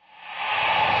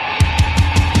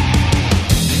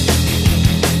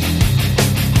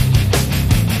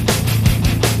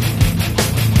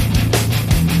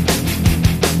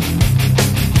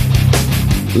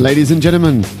Ladies and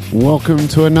gentlemen, welcome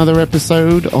to another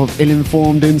episode of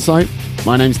Ill-Informed Insight.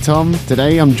 My name's Tom.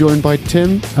 Today I'm joined by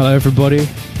Tim. Hello everybody.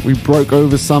 We broke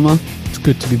over summer. It's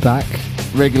good to be back.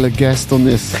 Regular guest on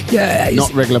this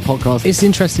not regular podcast. It's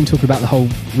interesting talking about the whole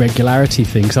regularity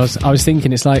thing, because I was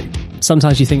thinking, it's like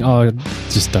sometimes you think, oh, I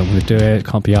just don't want to do it,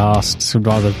 can't be asked, so I'd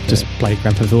rather just play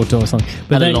Grand Theft Auto or something.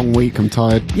 But a long week, I'm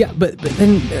tired. Yeah, but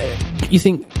then you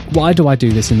think, why do I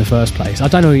do this in the first place? I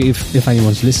don't know if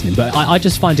anyone's listening, but I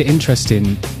just find it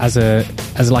interesting as a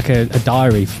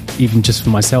diary, even just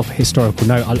for myself, a historical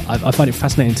note. I find it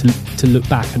fascinating to look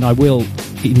back, and I will,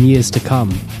 in years to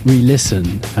come,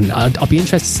 re-listen, and I'll be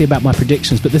interested to see about my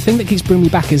predictions. But the thing that keeps bringing me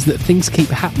back is that things keep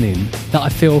happening that I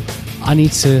feel I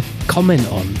need to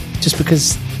comment on, just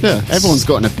because... Yeah, everyone's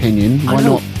got an opinion. Why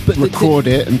not record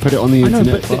it and put it on the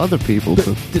internet for other people?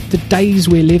 The days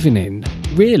we're living in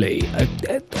really are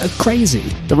crazy.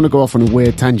 Don't want to go off on a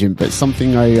weird tangent, but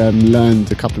something I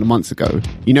learned a couple of months ago.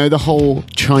 You know the whole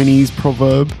Chinese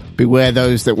proverb, beware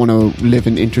those that want to live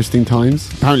in interesting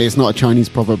times? Apparently it's not a Chinese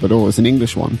proverb at all, it's an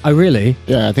English one. Oh, really?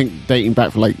 Yeah, I think dating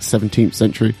back for like 17th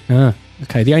century. Ah,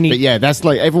 okay. But yeah, that's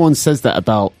like, everyone says that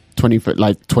about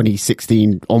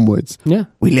 2016 onwards. Yeah,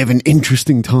 we live in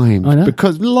interesting times. I know.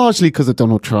 Largely because of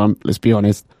Donald Trump, let's be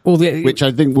honest. Which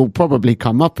I think will probably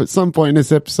come up at some point in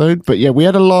this episode. But yeah, we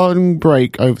had a long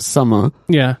break over summer.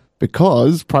 Yeah.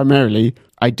 Because primarily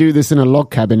I do this in a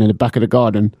log cabin in the back of the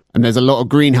garden, and there's a lot of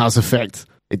greenhouse effect.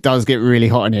 It does get really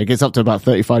hot in here. It gets up to about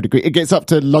 35 degrees. It gets up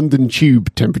to London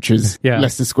Tube temperatures. Yeah.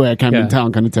 Leicester Square, Camden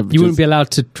Town kind of temperatures. You wouldn't be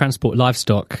allowed to transport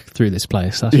livestock through this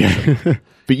place. That's sure.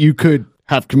 But you could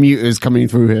have commuters coming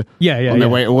through here on their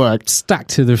way to work.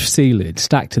 Stacked to the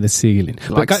ceiling.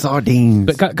 Like sardines.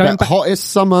 But going back, hottest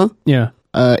summer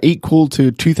equal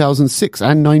to 2006 and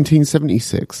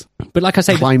 1976. But like I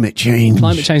say... Climate change.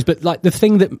 But like the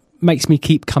thing that makes me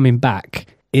keep coming back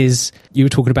is, you were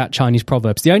talking about Chinese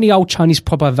proverbs. The only old Chinese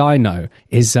proverb I know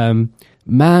is...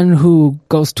 man who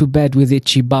goes to bed with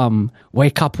itchy bum,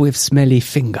 wake up with smelly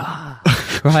finger.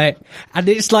 Right? And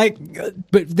it's like,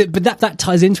 but that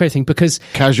ties into everything, because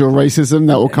casual racism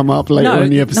that will come up later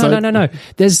in the episode. No.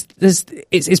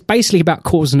 It's basically about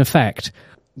cause and effect.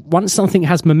 Once something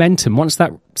has momentum, once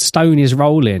that stone is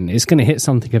rolling, it's going to hit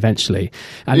something eventually.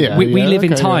 And we live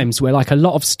in times where like a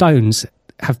lot of stones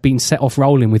have been set off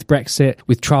rolling, with Brexit,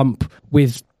 with Trump,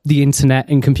 with the internet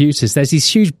and computers. There's these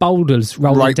huge boulders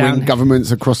rolling down. Right-wing governments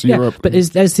across Europe. But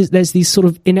there's these sort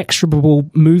of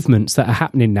inexorable movements that are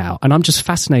happening now, and I'm just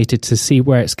fascinated to see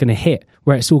where it's going to hit,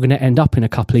 where it's all going to end up in a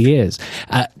couple of years.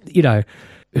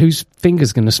 Whose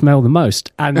finger's going to smell the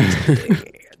most? And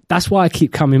that's why I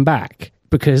keep coming back,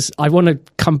 because I want to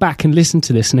come back and listen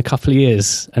to this in a couple of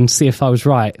years and see if I was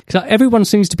right. Because everyone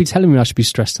seems to be telling me I should be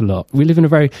stressed a lot. We live in a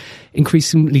very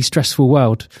increasingly stressful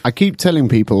world. I keep telling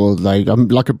people, like, I'm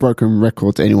like a broken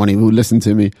record to anyone who will listen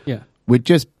to me. Yeah. We're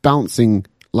just bouncing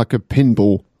like a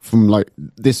pinball from like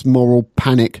this moral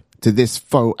panic to this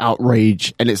faux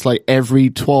outrage, and it's like every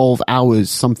 12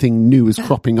 hours something new is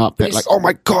cropping up. That like, oh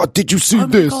my god, did you see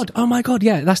this? Oh my god,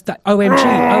 yeah, that's that.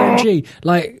 OMG.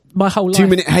 Like my whole life,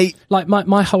 2-minute hate. Like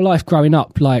my whole life growing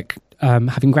up, like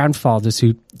having grandfathers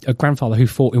a grandfather who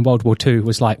fought in World War II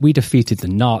was like, we defeated the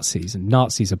Nazis and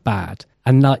Nazis are bad.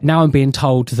 And like now I'm being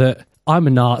told that I'm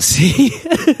a Nazi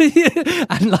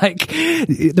and like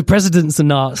the president's a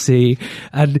Nazi,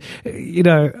 and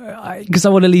because I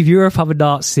want to leave Europe, I'm a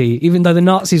Nazi, even though the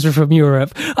Nazis are from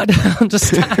Europe. I don't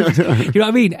understand. You know what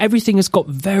I mean? Everything has got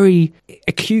very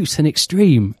acute and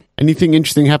extreme. Anything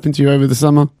interesting happened to you over the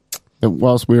summer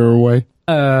whilst we were away?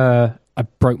 I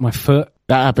broke my foot.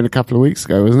 That happened a couple of weeks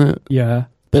ago, wasn't it? Yeah.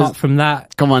 Apart from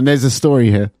that, come on, there's a story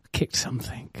here. I kicked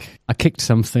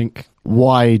something.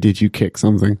 Why did you kick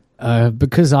something?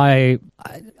 Because I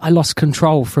lost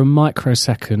control for a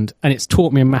microsecond, and it's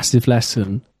taught me a massive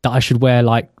lesson that I should wear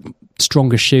like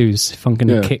stronger shoes if I'm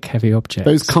going to kick heavy objects.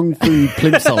 Those kung fu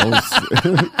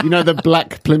plimsolls, you know, the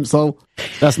black plimsoll.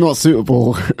 That's not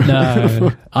suitable.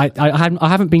 No, I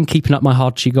haven't been keeping up my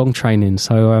hard qigong training,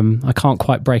 so I can't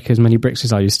quite break as many bricks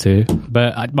as I used to.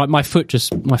 But my foot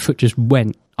just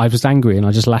went. I was angry and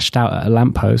I just lashed out at a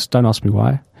lamppost. Don't ask me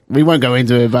why. We won't go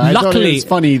into it, but luckily, it's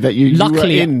funny that you were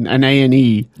in an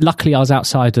A&E. Luckily, I was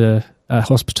outside a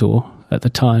hospital at the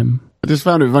time. I just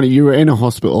found it funny. You were in a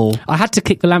hospital. I had to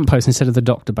kick the lamppost instead of the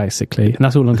doctor, basically, and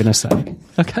that's all I'm going to say.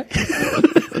 Okay.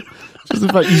 Just the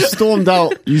fact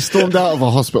you stormed out of a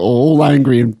hospital all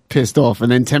angry and pissed off, and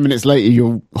then 10 minutes later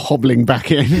you're hobbling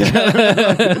back in.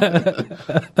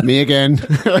 Me again.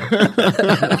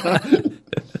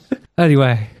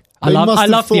 Anyway, I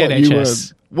love the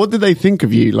NHS. What did they think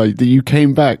of you? Like that you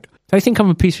came back? They think I'm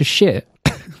a piece of shit.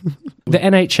 The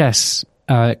NHS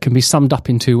can be summed up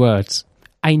in 2 words: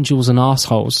 angels and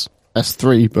arseholes. That's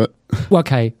 3, but well,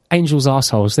 okay, angels,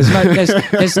 arseholes.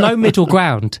 There's no middle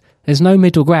ground. There's no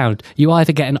middle ground. You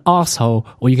either get an arsehole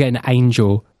or you get an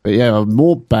angel. But yeah,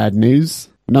 more bad news.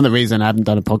 Another reason I haven't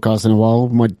done a podcast in a while.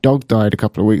 My dog died a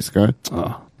couple of weeks ago.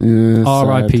 Oh. Yeah,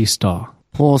 R.I.P. Star.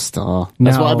 Poor Star.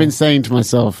 That's what I've been saying to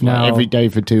myself every day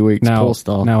for 2 weeks. Poor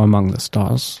Star. Now among the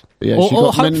stars. Yeah,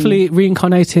 or hopefully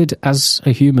reincarnated as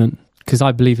a human, because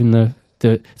I believe in the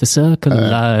circle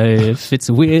of life. It's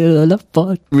a wheel of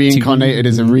fortune. Reincarnated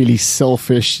as a really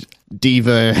selfish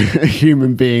diva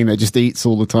human being that just eats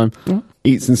all the time.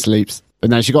 Eats and sleeps. But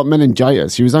now she got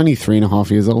meningitis. She was only 3.5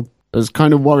 years old. It was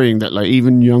kind of worrying that like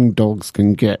even young dogs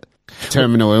can get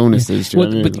terminal illnesses. Do you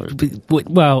know what I mean?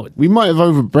 Well, we might have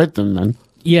overbred them then.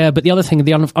 Yeah, but the other thing,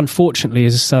 unfortunately,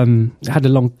 is had a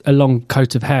long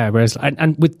coat of hair. Whereas,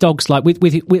 and with dogs, like with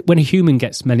when a human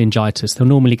gets meningitis, they'll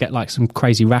normally get like some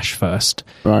crazy rash first.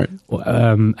 Right.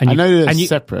 I know they're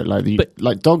separate.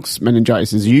 Like dogs'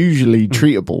 meningitis is usually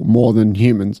treatable more than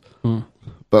humans.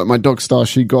 But my dog Star,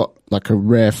 she got like a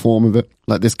rare form of it.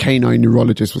 Like this canine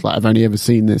neurologist was like, I've only ever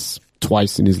seen this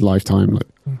twice in his lifetime.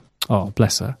 Like, oh,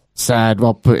 bless her. Sad.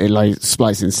 I'll put it like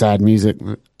splicing sad music.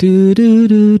 Do do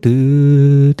do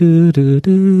do do do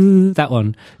do. That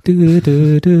one. Do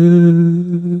do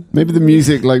do. Maybe the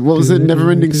music, like what was it?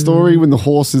 Never-ending Story when the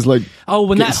horse is like. Oh,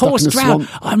 when that horse drowned!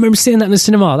 I remember seeing that in the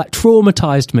cinema. That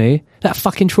traumatized me. That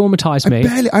fucking traumatized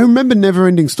me. I remember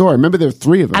Never-ending Story. I remember there were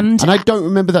 3 of them, and I don't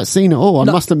remember that scene at all.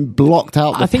 I must have blocked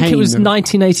out the I think pain it was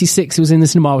 1986. It was in the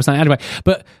cinema. I was like, anyway,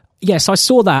 but. Yes, I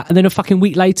saw that, and then a fucking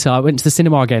week later, I went to the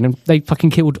cinema again, and they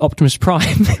fucking killed Optimus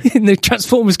Prime in the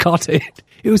Transformers cartoon.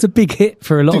 It was a big hit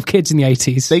for a lot of kids in the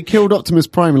 80s. They killed Optimus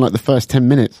Prime in like the first 10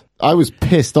 minutes. I was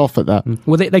pissed off at that.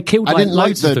 Well, they killed. I didn't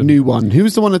like the new one. Who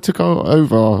was the one that took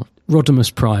over?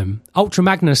 Rodimus Prime. Ultra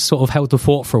Magnus sort of held the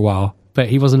fort for a while, but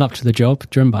he wasn't up to the job.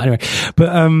 Do you remember? Anyway,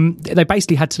 but they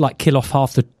basically had to like kill off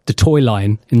half the toy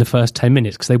line in the first 10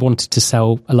 minutes because they wanted to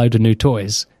sell a load of new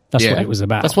toys. That's what it was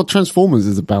about. That's what Transformers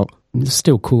is about. It's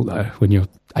still cool, though, when you're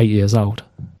 8 years old.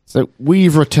 So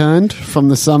we've returned from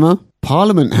the summer.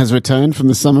 Parliament has returned from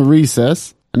the summer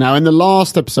recess. And now, in the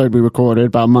last episode we recorded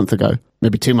about a month ago,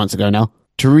 maybe 2 months ago now,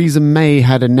 Theresa May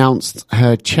had announced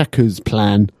her Chequers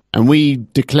plan. And we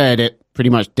declared it pretty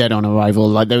much dead on arrival.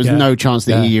 Like, there was no chance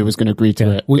the EU was going to agree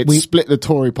to it. We split the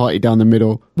Tory party down the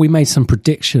middle. We made some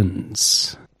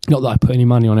predictions. Not that I put any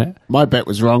money on it. My bet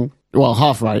was wrong. Well,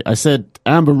 half right. I said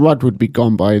Amber Rudd would be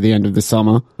gone by the end of the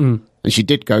summer. And she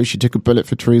did go. She took a bullet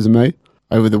for Theresa May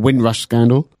over the Windrush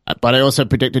scandal. But I also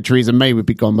predicted Theresa May would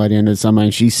be gone by the end of the summer,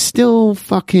 and she's still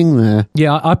fucking there.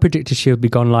 Yeah, I predicted she would be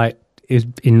gone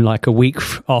in like a week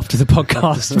after the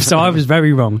podcast. So I was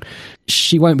very wrong.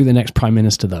 She won't be the next Prime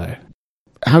Minister, though.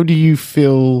 How do you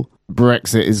feel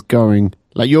Brexit is going?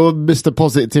 Like, you're Mr.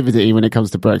 Positivity when it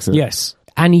comes to Brexit. Yes.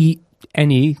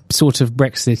 Any sort of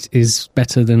Brexit is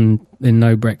better than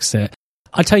no Brexit.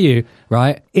 I tell you,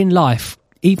 right, in life,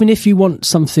 even if you want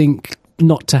something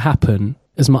not to happen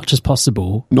as much as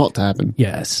possible... Not to happen.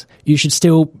 Yes. You should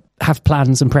still have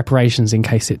plans and preparations in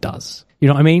case it does. You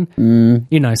know what I mean?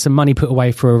 You know, some money put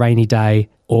away for a rainy day,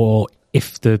 or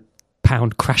if the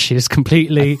pound crashes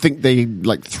completely. I think they,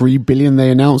 like 3 billion they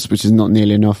announced, which is not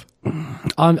nearly enough.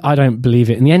 I don't believe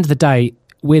it. In the end of the day...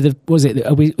 Are we the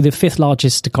 5th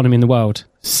largest economy in the world?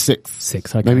 6th.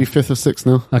 Okay. Maybe 5th or 6th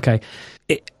now. Okay.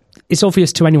 It's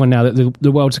obvious to anyone now that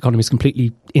the world's economy is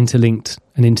completely interlinked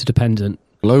and interdependent.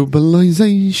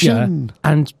 Globalization. Yeah.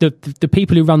 And the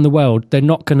people who run the world, they're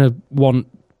not going to want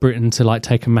Britain to like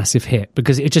take a massive hit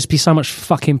because it'd just be so much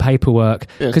fucking paperwork.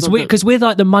 Because we're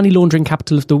like the money laundering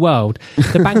capital of the world.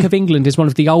 The Bank of England is one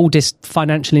of the oldest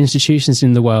financial institutions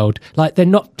in the world. Like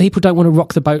people don't want to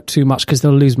rock the boat too much because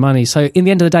they'll lose money. So in the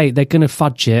end of the day, they're going to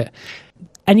fudge it.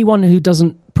 Anyone who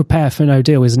doesn't prepare for no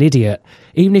deal is an idiot.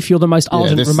 Even if you're the most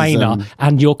ardent Remainer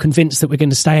and you're convinced that we're going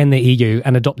to stay in the EU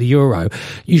and adopt the euro,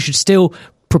 you should still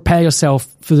prepare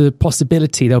yourself for the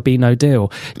possibility there'll be no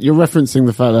deal. You're referencing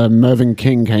the fact that Mervyn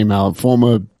King came out,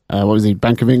 former,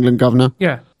 Bank of England governor?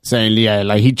 Yeah. Saying,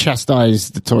 he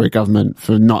chastised the Tory government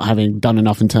for not having done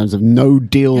enough in terms of no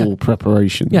deal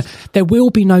preparations. Yeah, there will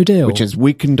be no deal. Which has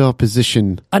weakened our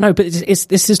position. I know, but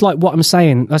this is like what I'm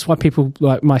saying. That's why people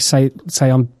like might say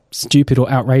I'm stupid or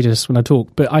outrageous when I talk,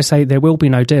 but I say there will be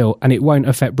no deal and it won't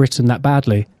affect Britain that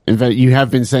badly. In fact, you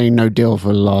have been saying no deal for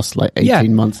the last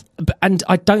 18 months. And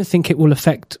I don't think it will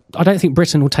affect... I don't think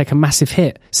Britain will take a massive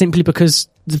hit simply because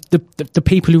the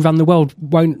people who run the world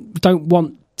don't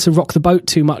want to rock the boat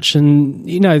too much, and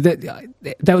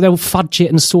they'll fudge it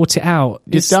and sort it out.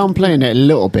 It's downplaying it a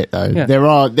little bit, though. Yeah.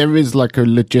 There is like a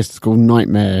logistical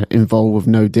nightmare involved with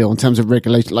no deal in terms of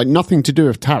regulation, like nothing to do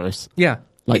with tariffs. Yeah.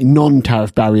 Like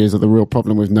non-tariff barriers are the real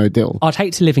problem with no deal. I'd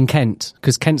hate to live in Kent,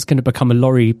 because Kent's going to become a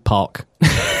lorry park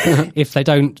if they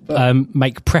don't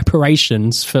make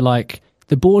preparations for like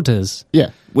the borders. Yeah,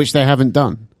 which they haven't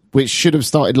done. Which should have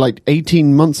started like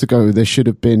 18 months ago. There should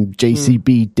have been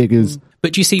JCB diggers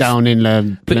but you see, down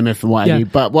in Plymouth and what have you.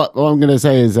 But what I'm going to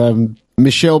say is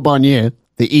Michel Barnier,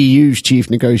 the EU's chief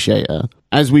negotiator,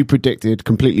 as we predicted,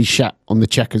 completely shat on the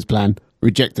Chequers plan,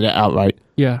 rejected it outright.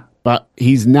 Yeah. But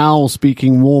he's now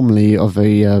speaking warmly of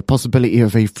a possibility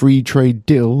of a free trade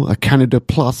deal, a Canada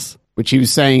Plus, which he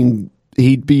was saying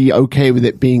he'd be okay with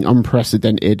it being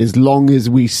unprecedented as long as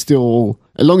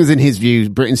in his view,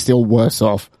 Britain's still worse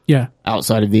off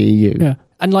outside of the EU. Yeah.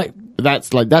 And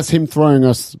that's him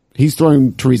he's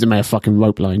throwing Theresa May a fucking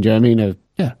rope line, do you know what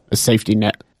I mean? A safety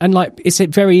net. And it's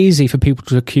very easy for people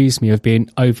to accuse me of being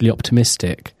overly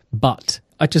optimistic, but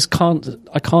I just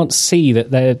can't see that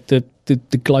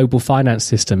the global finance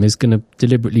system is going to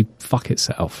deliberately fuck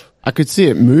itself. I could see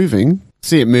it moving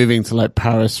to like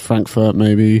Paris, Frankfurt,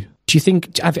 maybe. Do you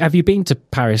think, have you been to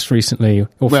Paris recently?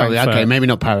 Or Frankfurt? Okay, maybe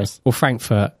not Paris. Or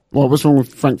Frankfurt. Well, what's wrong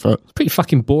with Frankfurt? Pretty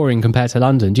fucking boring compared to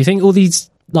London. Do you think all these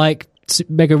like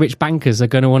mega rich bankers are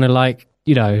going to want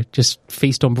to just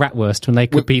feast on bratwurst when they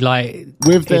could be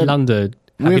in London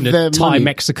having a Thai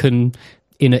Mexican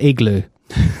in an igloo?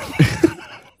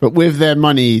 But with their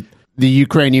money, the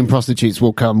Ukrainian prostitutes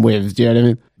will come with, do you know what I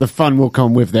mean? The fun will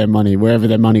come with their money, wherever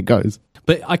their money goes.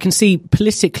 But I can see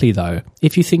politically, though,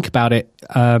 if you think about it,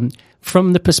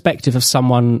 from the perspective of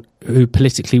someone who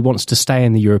politically wants to stay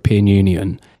in the European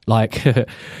Union, like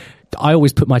I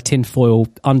always put my tinfoil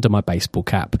under my baseball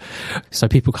cap so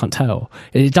people can't tell.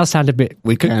 It does sound a bit...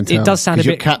 We can tell. It does sound a bit...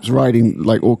 your cap's riding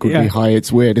like awkwardly high.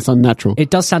 It's weird. It's unnatural.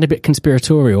 It does sound a bit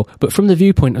conspiratorial, but from the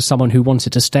viewpoint of someone who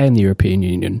wanted to stay in the European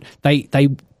Union, they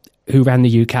who ran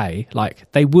the UK,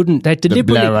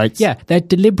 they're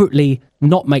deliberately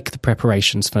not make the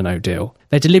preparations for no deal.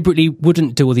 They deliberately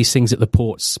wouldn't do all these things at the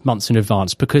ports months in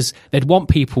advance because they'd want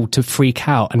people to freak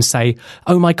out and say,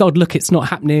 "Oh my God, look, it's not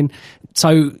happening."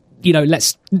 So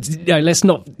let's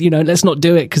not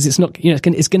do it because it's not,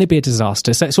 it's going to be a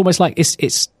disaster. So it's almost like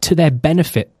it's to their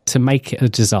benefit to make it a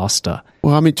disaster.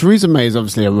 Well, I mean, Theresa May is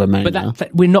obviously a Remainer.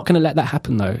 But we're not going to let that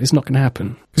happen, though. It's not going to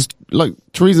happen. Because,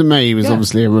 Theresa May was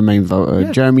obviously a Remain voter.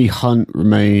 Yeah. Jeremy Hunt,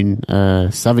 Remain.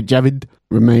 Sajid Javid,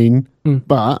 Remain.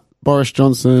 But Boris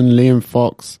Johnson, Liam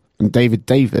Fox, and David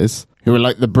Davis, who were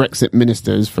like the Brexit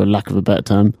ministers, for lack of a better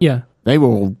term, they were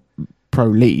all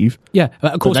pro-leave. Yeah,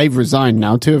 of course. But they've resigned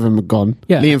now. 2 of them are gone.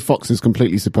 Yeah. Liam Fox is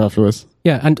completely superfluous.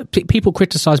 Yeah, and people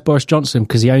criticise Boris Johnson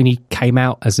because he only came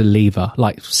out as a leaver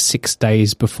 6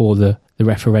 days before the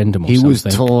referendum or something. He was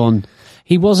torn.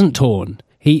 He wasn't torn.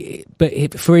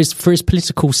 But for his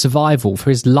political survival, for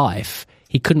his life,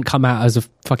 he couldn't come out as a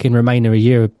fucking Remainer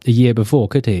a year before,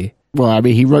 could he? Well, I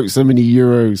mean, he wrote so many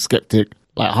Eurosceptic,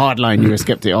 hardline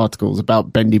Eurosceptic articles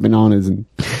about bendy bananas and...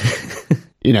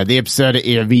 the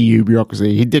absurdity of EU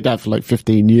bureaucracy. He did that for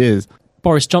 15 years.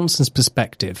 Boris Johnson's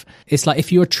perspective, it's like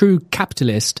if you're a true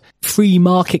capitalist, free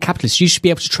market capitalist, you should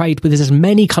be able to trade with as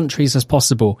many countries as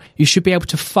possible. You should be able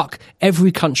to fuck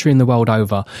every country in the world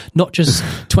over, not just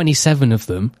 27 of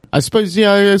them. I suppose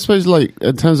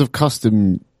in terms of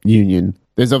custom union,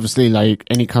 there's obviously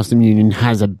any custom union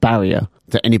has a barrier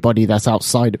to anybody that's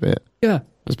outside of it. Yeah.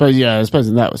 I suppose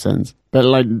in that sense. But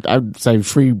I'd say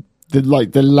free...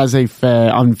 The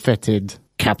laissez-faire, unfettered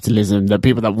capitalism, the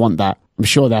people that want that, I'm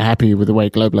sure they're happy with the way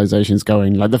globalization's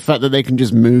going. The fact that they can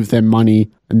just move their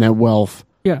money and their wealth.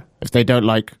 Yeah. If they don't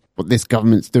like what this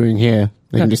government's doing here,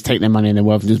 they can just take their money and their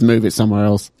wealth and just move it somewhere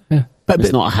else. Yeah. But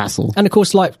it's not a hassle. And of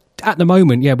course, at the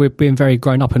moment, we're being very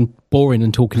grown up and boring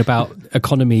and talking about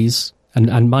economies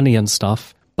and money and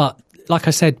stuff. But like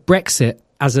I said, Brexit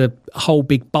as a whole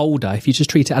big boulder, if you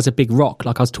just treat it as a big rock,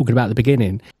 like I was talking about at the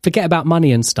beginning, forget about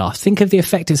money and stuff. Think of the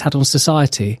effect it's had on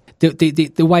society.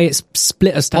 The way it's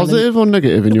split us down. Positive or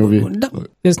negative in your view? No,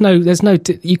 there's no,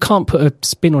 you can't put a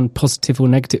spin on positive or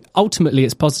negative. Ultimately,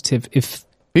 it's positive if...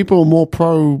 People are more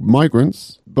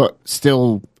pro-migrants, but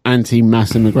still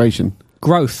anti-mass immigration.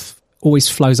 Growth always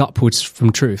flows upwards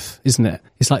from truth, isn't it?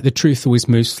 It's like the truth always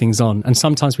moves things on. And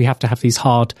sometimes we have to have these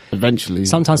hard... Eventually.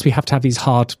 Sometimes we have to have these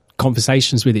hard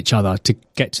conversations with each other to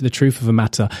get to the truth of a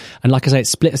matter. And like I say, it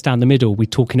split us down the middle. We're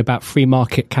talking about free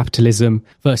market capitalism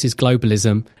versus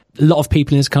globalism. A lot of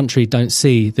people in this country don't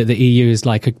see that the EU is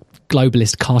like a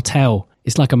globalist cartel.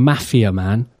 It's like a mafia,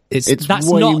 man.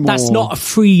 That's not a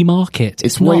free market.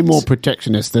 It's way more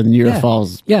protectionist than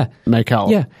Europhiles make out.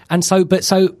 Yeah, and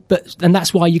and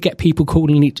that's why you get people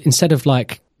calling it, instead of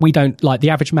like, we don't, like,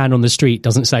 the average man on the street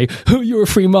doesn't say, "Oh, you're a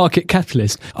free market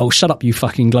capitalist." "Oh, shut up, you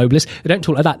fucking globalist." They don't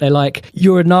talk like that. They're like,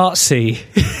 "You're a Nazi."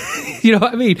 You know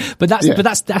what I mean? But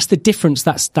that's the difference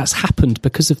that's happened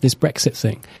because of this Brexit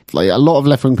thing. Like, a lot of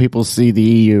left-wing people see the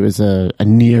EU as a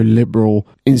neoliberal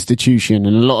institution,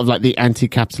 and a lot of like the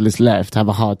anti-capitalist left have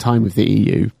a hard time with the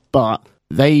EU. But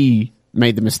they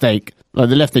made the mistake, like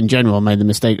the left in general made the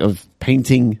mistake of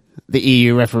painting the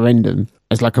EU referendum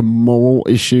as like a moral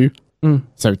issue.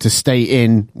 So to stay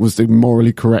in was the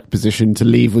morally correct position, to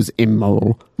leave was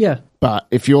immoral. Yeah. But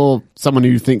if you're someone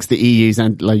who thinks the EU's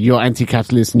like you're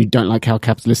anti-capitalist and you don't like how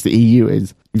capitalist the EU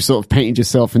is, you've sort of painted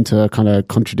yourself into a kind of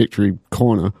contradictory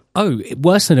corner. Oh,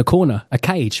 worse than a corner, a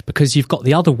cage, because you've got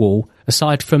the other wall.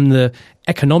 Aside from the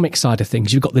economic side of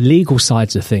things, you've got the legal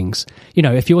sides of things. You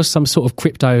know, if you're some sort of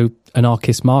crypto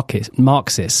anarchist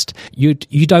Marxist, you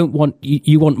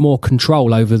want more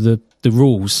control over the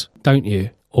rules, don't you?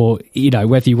 Or, you know,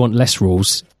 whether you want less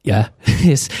rules,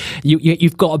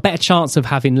 you've got a better chance of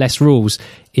having less rules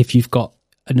if you've got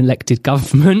an elected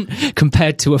government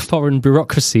compared to a foreign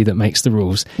bureaucracy that makes the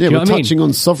rules. Yeah, we're touching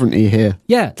on sovereignty here.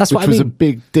 Yeah, that's what I mean. Which was a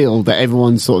big deal that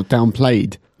everyone sort of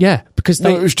downplayed. Yeah, because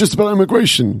it was just about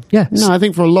immigration. Yeah. No, I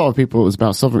think for a lot of people it was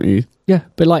about sovereignty. Yeah,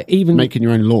 but like even... making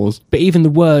your own laws. But even the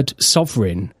word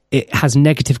sovereign, it has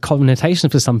negative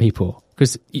connotations for some people,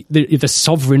 because the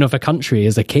sovereign of a country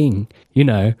is a king, you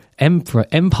know,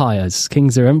 empires,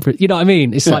 kings are emperors, you know what I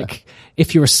mean? It's like,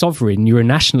 if you're a sovereign, you're a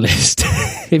nationalist.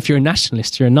 If you're a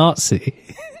nationalist, you're a Nazi.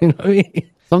 You know what I mean?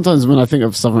 Sometimes when I think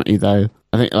of sovereignty, though,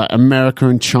 I think like America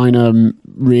and China,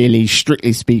 really,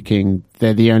 strictly speaking,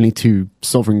 they're the only two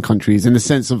sovereign countries, in the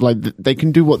sense of like they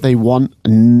can do what they want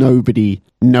and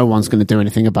no one's going to do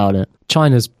anything about it.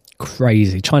 China's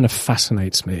crazy. China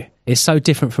fascinates me. It's so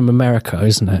different from America,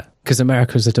 isn't it? Because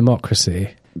America's a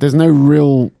democracy. There's no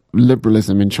real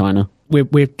liberalism in China.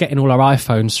 We're getting all our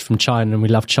iPhones from China, and we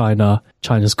love China.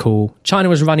 China's cool. China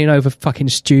was running over fucking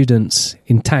students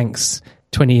in tanks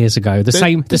 20 years ago.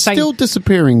 They're still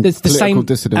disappearing political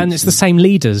dissidents. And it's the same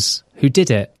leaders who did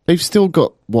it. They've still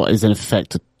got what is in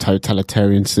effect a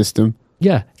totalitarian system.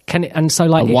 Yeah.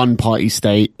 A one-party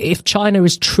state. If China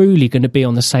is truly going to be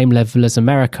on the same level as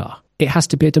America, it has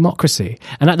to be a democracy.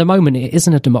 And at the moment, it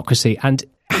isn't a democracy. And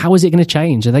how is it going to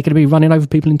change? Are they going to be running over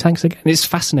people in tanks again? It's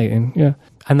fascinating, yeah.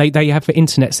 And they have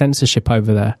internet censorship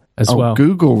over there as well.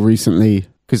 Google recently,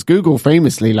 because Google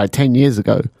famously, like 10 years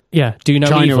ago, do you know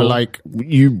China evil? were like,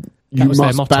 you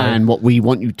must ban what we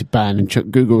want you to ban. And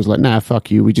Google was like, nah,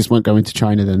 fuck you. We just won't go into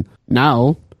China then.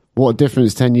 Now, what a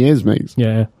difference 10 years makes.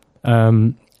 Yeah.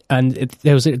 And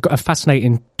there was a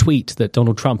fascinating tweet that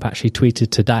Donald Trump actually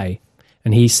tweeted today.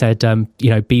 And he said,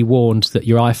 be warned that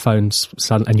your iPhones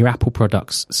and your Apple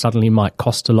products suddenly might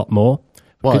cost a lot more.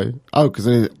 Why?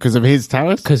 Because of his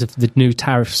tariffs? Because of the new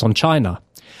tariffs on China.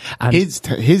 And his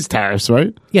tariffs,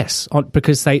 right? Yes,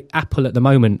 because Apple at the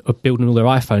moment are building all their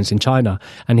iPhones in China.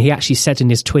 And he actually said in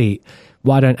his tweet,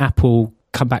 why don't Apple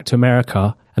come back to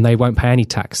America and they won't pay any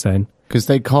tax then? Because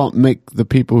they can't make the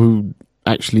people who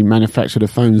actually manufacture the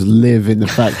phones live in the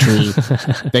factory.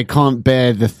 They can't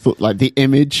bear the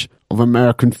image of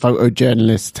American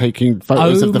photojournalists taking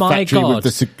photos of the factory with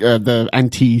the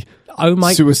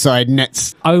anti-suicide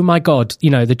nets. Oh my God.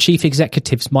 You know, the chief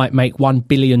executives might make $1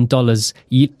 billion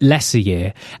less a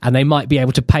year, and they might be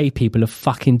able to pay people a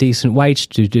fucking decent wage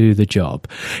to do the job.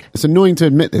 It's annoying to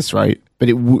admit this, right? But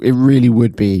it really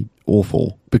would be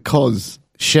awful, because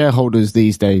shareholders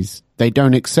these days, they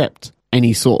don't accept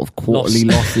any sort of quarterly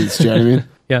losses. Do you know what I mean?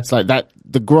 Yeah. It's like that.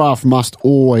 The graph must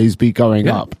always be going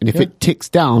up. And if it ticks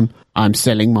down, I'm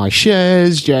selling my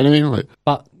shares. Do you know what I mean?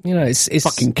 But, you know, it's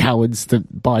fucking cowards to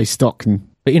buy stock and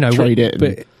trade it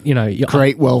and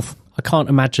create wealth. I can't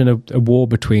imagine a war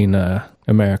between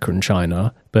America and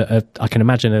China, but I can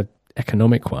imagine an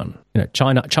economic one. You know,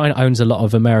 China owns a lot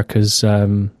of America's...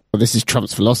 Well, this is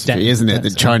Trump's philosophy, isn't it?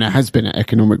 That China has been at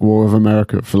economic war with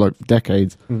America for like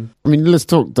decades. I mean, let's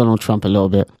talk Donald Trump a little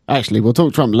bit. Actually, we'll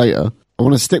talk Trump later. I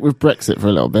want to stick with Brexit for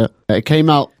a little bit. It came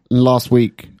out last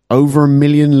week. Over 1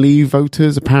 million Leave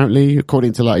voters, apparently,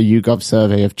 according to like a YouGov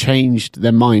survey, have changed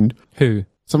their mind. Who?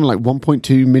 Something like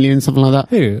 1.2 million, something like that.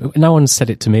 Who? No one said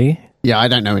it to me. Yeah, I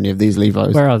don't know any of these Leave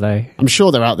voters. Where are they? I'm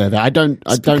sure they're out there. I don't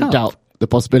doubt the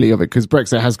possibility of it, because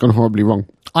Brexit has gone horribly wrong.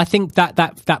 I think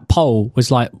that poll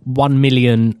was like 1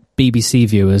 million BBC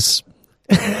viewers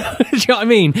Do you know what I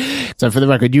mean? So for the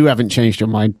record, you haven't changed your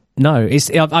mind. No,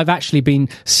 I've actually been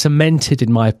cemented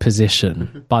in my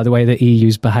position by the way the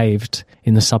EU's behaved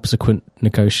in the subsequent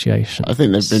negotiations. I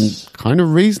think they've been kind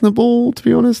of reasonable, to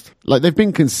be honest. Like, they've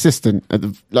been consistent.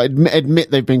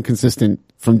 Admit they've been consistent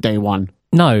from day one.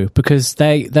 No, because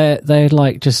they're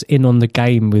like just in on the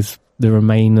game with the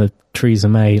Remainer Theresa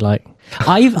May. Like,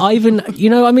 I even, you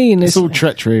know what I mean? It's all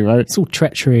treachery, right? It's all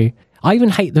treachery. I even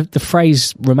hate the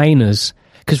phrase Remainers,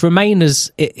 because Remainers,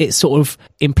 it sort of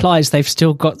implies they've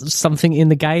still got something in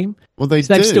the game. Well, they've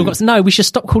still got. No, we should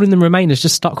stop calling them Remainers.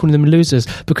 Just start calling them losers,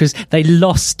 because they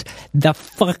lost the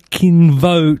fucking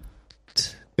vote.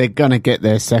 They're gonna get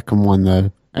their second one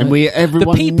though, and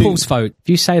everyone. The people's vote. If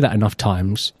you say that enough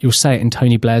times, you'll say it in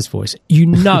Tony Blair's voice. You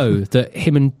know that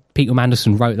him and Peter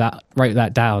Mandelson wrote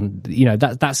that down. You know,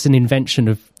 that's an invention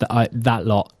of that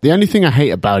lot. The only thing I hate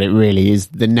about it really is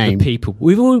the name. The people.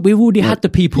 We've already had the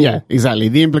people. Yeah, exactly.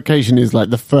 The implication is like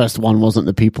the first one wasn't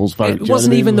the people's vote. It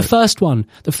wasn't even the first one.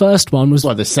 The first one was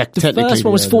the first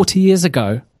one was 40 years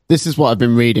ago. This is what I've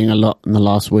been reading a lot in the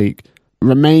last week.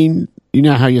 Remain. You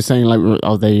know how you're saying like,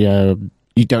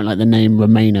 you don't like the name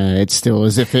Remainer. It's still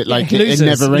as if it losers, it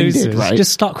never ended, right?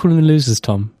 Just start calling them losers,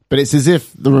 Tom. But it's as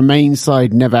if the Remain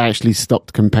side never actually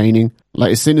stopped campaigning.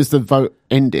 Like, as soon as the vote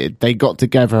ended, they got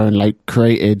together and like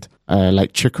created,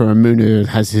 like Chukwuemeka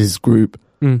has his group.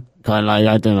 Kind of like,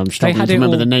 I don't know, I'm struggling to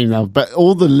remember the name now. But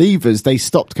all the Leavers, they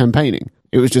stopped campaigning.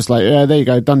 It was just like, yeah, there you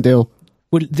go, done deal.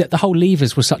 Well, the whole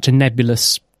Leavers was such a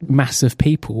nebulous mass of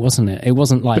people, wasn't it? It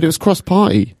wasn't like... But it was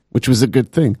cross-party, which was a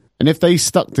good thing. And if they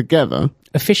stuck together...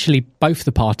 Officially, both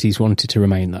the parties wanted to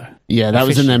remain, though. Yeah, that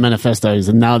was in their manifestos,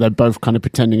 and now they're both kind of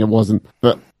pretending it wasn't.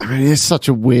 But, I mean, it's such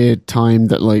a weird time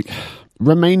that, like,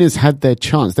 Remainers had their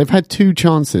chance. They've had two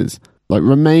chances. Like,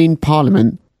 Remain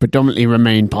Parliament, predominantly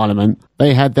Remain Parliament,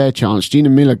 they had their chance. Gina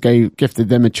Miller gifted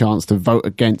them a chance to vote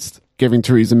against giving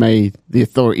Theresa May the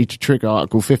authority to trigger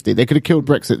Article 50. They could have killed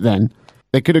Brexit then.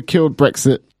 They could have killed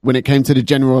Brexit when it came to the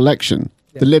general election.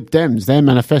 Yeah. The Lib Dems, their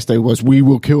manifesto was, we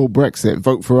will kill Brexit,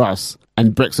 vote for us,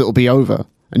 and Brexit will be over.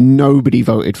 And nobody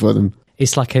voted for them.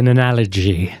 It's like an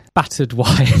analogy. Battered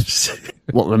wives.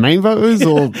 What, Remain voters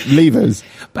or Leavers?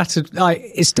 Battered,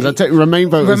 Remain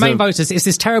voters. Remain voters. It's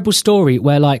this terrible story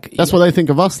where, like, that's what they think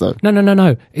of us, though.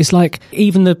 No. It's like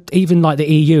even like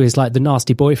the EU is like the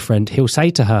nasty boyfriend. He'll say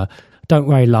to her, "Don't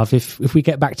worry, love. If we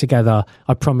get back together,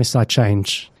 I promise I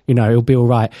change. You know, it'll be all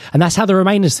right." And that's how the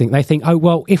Remainers think. They think, "Oh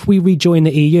well, if we rejoin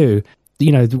the EU."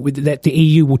 You know, the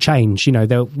EU will change. You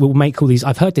know, we'll make all these.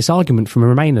 I've heard this argument from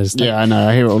Remainers. Yeah, I know.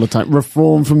 I hear it all the time.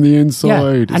 Reform from the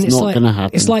inside. Yeah, it's not going to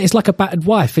happen. It's like a battered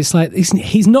wife. It's like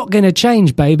he's not going to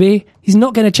change, baby. He's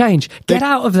not going to change. Get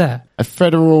out of there. A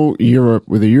federal Europe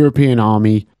with a European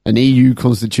army, an EU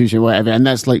constitution, whatever, and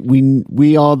that's like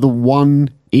we are the one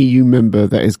EU member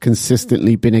that has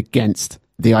consistently been against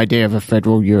the idea of a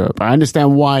federal Europe. I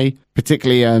understand why,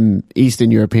 particularly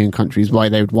Eastern European countries, why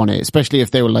they would want it, especially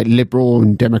if they were like liberal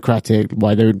and democratic,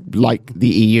 why they would like the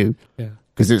EU. Yeah.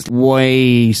 Because it's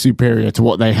way superior to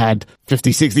what they had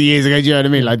 50, 60 years ago. Do you know what I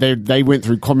mean? Like they went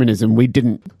through communism. We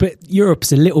didn't. But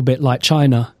Europe's a little bit like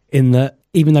China in that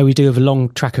even though we do have a long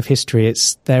track of history,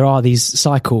 there are these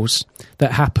cycles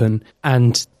that happen.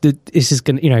 And this is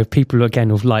going to, you know, people again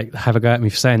will like have a go at me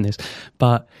for saying this,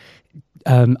 but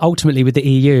ultimately with the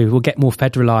EU we'll get more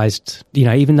federalised. You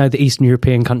know, even though the Eastern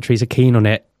European countries are keen on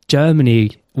it,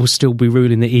 Germany will still be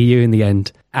ruling the EU in the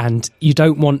end, and you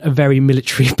don't want a very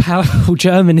military powerful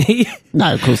Germany.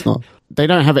 No, of course not. They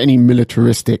don't have any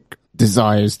militaristic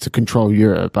desires to control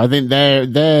Europe. I think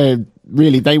they're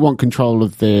really, they want control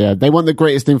of they want the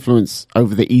greatest influence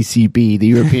over the ECB, the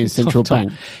European Central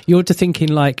Bank. You're thinking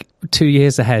like 2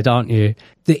 years ahead, aren't you?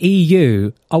 The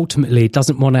EU ultimately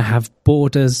doesn't want to have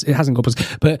borders. It hasn't got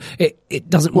borders, but it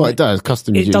doesn't want... Well, it does.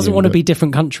 Customs It doesn't want to be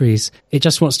different countries. It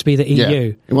just wants to be the EU.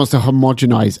 Yeah. It wants to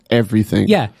homogenise everything.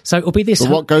 Yeah, so it'll be this...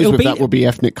 But what goes with that will be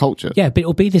ethnic culture. Yeah, but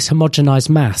it'll be this homogenised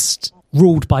mass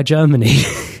ruled by Germany.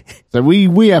 So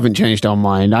we haven't changed our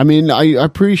mind. I mean, I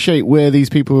appreciate where these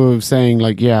people are saying,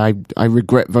 like, yeah, I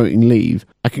regret voting Leave.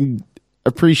 I can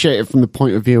appreciate it from the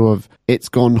point of view of it's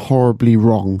gone horribly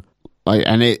wrong. Like,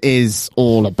 and it is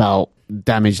all about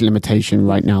damage limitation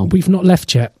right now. We've not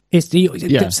left yet. It's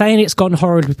saying it's gone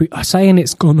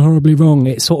horribly wrong.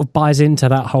 It sort of buys into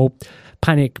that whole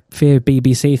panic, fear,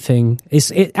 BBC thing.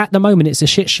 At the moment it's a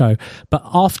shit show. But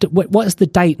after what is the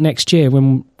date next year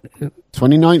when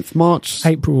 29th March,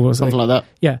 April or something like that?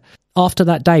 Yeah. After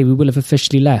that day, we will have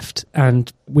officially left,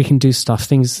 and we can do stuff.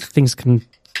 Things can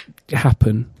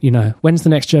happen. You know, when's the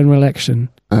next general election?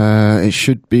 It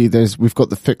should be. We've got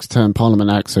the Fixed Term Parliament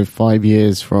Act, so 5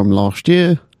 years from last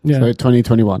year. Yeah. So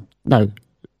 2021. No,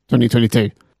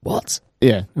 2022. What?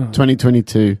 Yeah,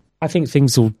 2022. I think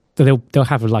things will... They'll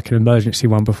have like an emergency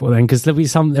one before then, because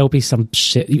there'll be some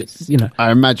shit, you know. I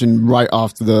imagine right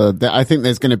after I think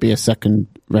there's going to be a second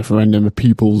referendum, a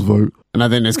people's vote, and I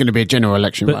think there's going to be a general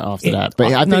election right after that.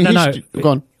 But I think no. Go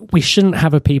on. We shouldn't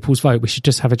have a people's vote. We should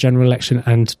just have a general election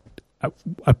and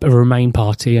a Remain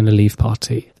party and a Leave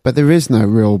party. But there is no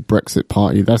real Brexit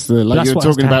party. That's you're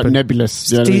talking about nebulous.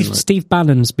 Steve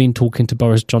Bannon's been talking to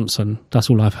Boris Johnson. That's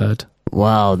all I've heard.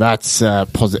 Wow, that's a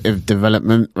positive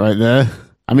development right there.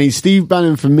 I mean, Steve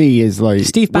Bannon for me is like...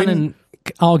 Steve Bannon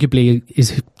arguably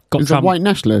got Trump... a white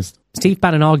nationalist. Steve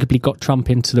Bannon arguably got Trump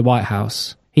into the White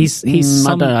House. He's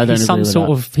some sort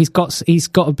of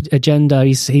agenda.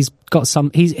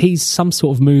 He's some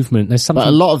sort of movement. There's something. But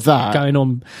a lot of that going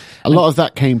on. A lot of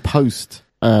that came post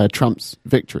Trump's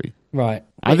victory. Right.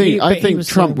 I think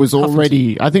Trump was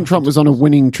already... I think Trump was on a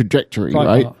winning trajectory,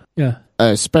 right? Yeah.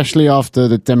 Especially after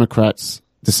the Democrats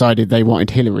decided they wanted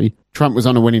Hillary. Trump was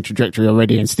on a winning trajectory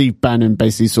already, and Steve Bannon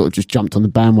basically sort of just jumped on the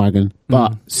bandwagon.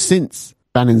 But since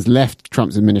Bannon's left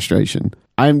Trump's administration,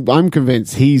 I'm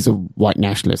convinced he's a white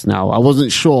nationalist now. I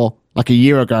wasn't sure. Like a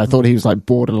year ago, I thought he was like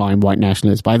borderline white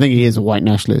nationalist, but I think he is a white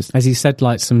nationalist. Has he said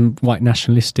like some white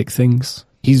nationalistic things?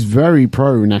 He's very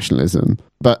pro-nationalism.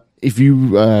 But if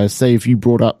you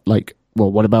brought up like,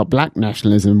 well, what about black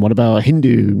nationalism? What about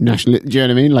Hindu nationalism? Do you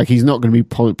know what I mean? Like, he's not going to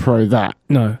be pro that.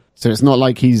 No. So it's not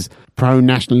like he's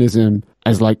pro-nationalism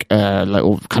as like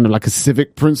or kind of like a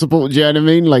civic principle. Do you know what I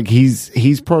mean? Like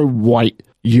he's pro-white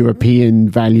European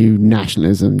value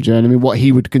nationalism. Do you know what I mean? What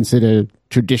he would consider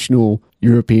traditional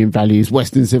European values,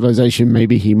 Western civilization,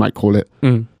 maybe he might call it.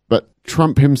 But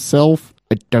Trump himself,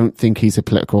 I don't think he's a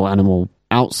political animal.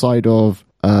 Outside of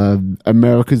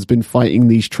America's been fighting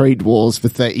these trade wars for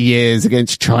 30 years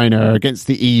against China, against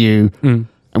the EU, and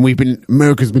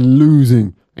America's been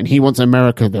losing. And he wants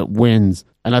America that wins.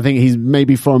 And I think he's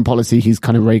maybe foreign policy, he's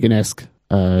kind of Reagan-esque.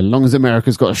 As long as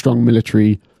America's got a strong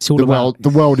military,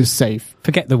 the world is safe.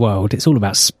 Forget the world. It's all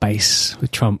about space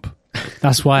with Trump.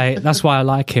 That's why I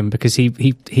like him, because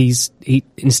he's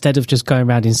instead of just going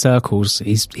around in circles,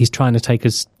 he's trying to take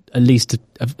us at least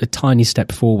a tiny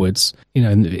step forwards, you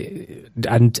know,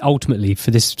 and ultimately for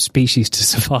this species to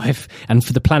survive and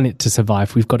for the planet to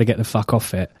survive, we've got to get the fuck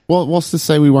off it. Well, what's to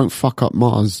say we won't fuck up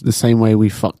Mars the same way we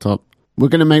fucked up? We're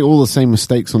going to make all the same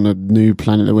mistakes on the new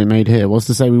planet that we made here. What's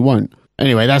to say we won't?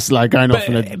 Anyway, that's like going off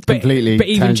on a completely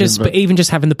tangent. But even just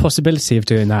having the possibility of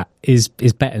doing that is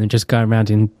better than just going around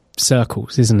in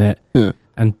circles, isn't it? Yeah.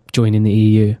 And joining the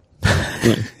EU.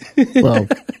 Yeah. Well...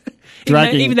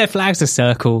 Even their flag's a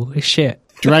circle. It's shit.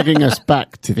 Dragging us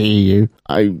back to the EU.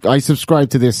 I subscribe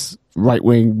to this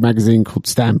right-wing magazine called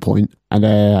Standpoint, and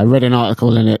I read an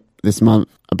article in it this month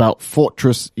about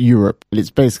Fortress Europe. And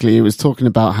it was talking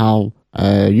about how,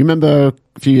 you remember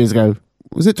a few years ago,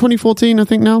 was it 2014, I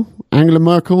think now? Angela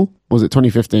Merkel? Was it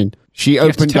 2015? She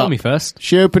opened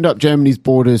up Germany's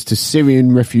borders to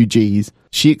Syrian refugees.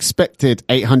 She expected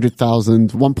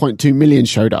 800,000, 1.2 million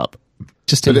showed up.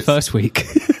 Just in the first week.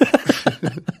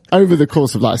 Over the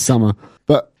course of like summer.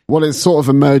 But what is sort of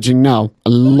emerging now, a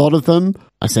lot of them,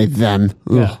 I say them,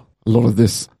 a lot of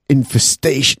this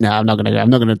infestation. No, I'm not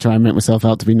going to try and make myself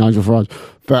out to be Nigel Farage.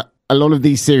 But a lot of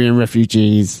these Syrian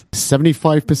refugees,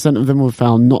 75% of them were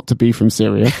found not to be from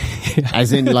Syria.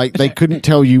 As in, like, they couldn't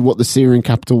tell you what the Syrian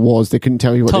capital was. They couldn't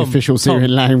tell you what the official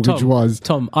Syrian language was.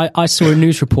 Tom, I saw a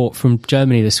news report from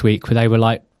Germany this week where they were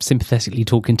like sympathetically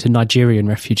talking to Nigerian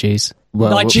refugees.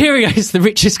 Well, Nigeria is the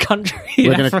richest country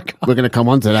in Africa. We're going to come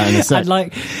on to that in a sec.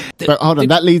 But hold on,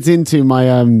 that leads into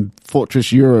my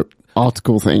Fortress Europe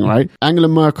article thing, right? Angela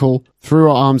Merkel threw her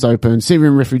arms open,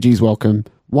 Syrian refugees welcome,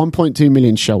 1.2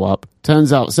 million show up.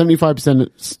 Turns out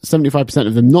 75%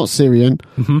 of them not Syrian,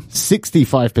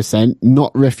 65%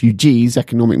 not refugees,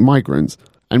 economic migrants.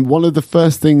 And one of the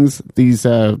first things these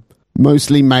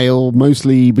mostly male,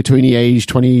 mostly between the age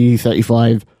 20,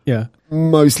 35,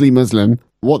 mostly Muslim,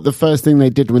 what the first thing they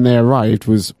did when they arrived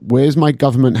was, where's my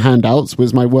government handouts?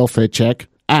 Where's my welfare check?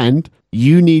 And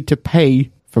you need to pay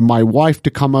for my wife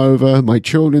to come over, my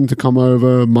children to come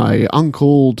over, my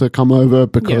uncle to come over,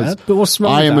 because but what's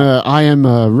wrong with that? I am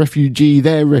a refugee,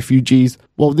 they're refugees.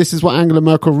 Well, this is what Angela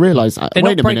Merkel realised. They're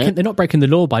not breaking the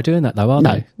law by doing that, though, are they?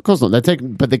 No, of course not.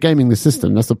 But they're gaming the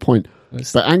system. That's the point.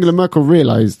 But Angela Merkel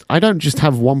realised, I don't just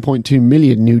have 1.2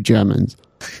 million new Germans.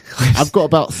 I've got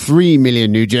about 3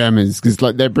 million new Germans, because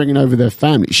like they're bringing over their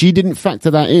family. She didn't factor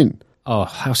that in. Oh,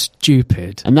 how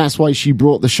stupid. And that's why she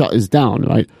brought the shutters down,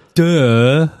 right?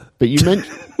 Duh. But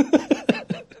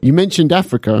you mentioned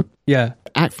Africa. Yeah.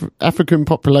 African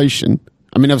population,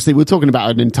 I mean, obviously, we're talking about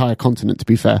an entire continent, to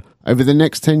be fair. Over the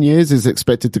next 10 years, is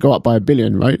expected to go up by 1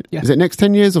 billion, right? Yeah. Is it next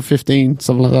 10 years or 15,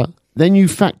 something like that? Then you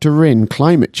factor in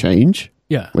climate change,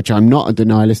 which I'm not a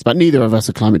denialist, but neither of us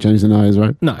are climate change deniers,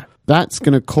 right? No. That's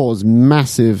going to cause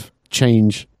massive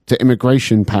change to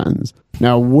immigration patterns.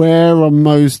 Now, where are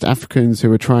most Africans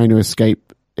who are trying to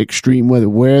escape extreme weather?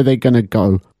 Where are they going to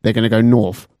go? They're going to go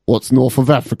north. What's north of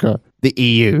Africa? The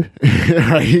EU.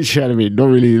 Right? You know what I mean? Not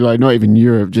really, like, not even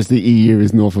Europe, just the EU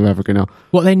is north of Africa now.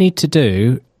 What they need to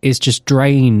do is just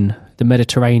drain the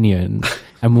Mediterranean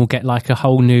and we'll get like a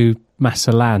whole new mass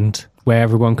of land where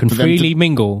everyone can freely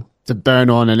mingle. To burn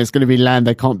on, and it's going to be land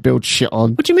they can't build shit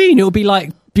on. What do you mean? It'll be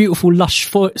like beautiful, lush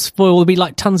soil. There'll be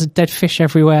like tons of dead fish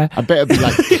everywhere. I bet it'll be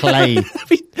like clay.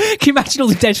 Can you imagine all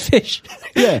the dead fish?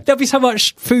 Yeah. There'll be so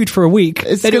much food for a week.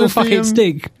 They'd all fucking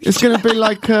stink. It's going to be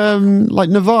like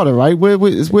Nevada, right?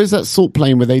 Where's that salt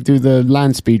plain where they do the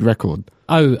land speed record?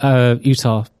 Oh,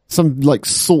 Utah. Some like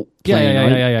salt plain,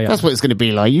 right? Yeah. That's what it's going to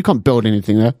be like. You can't build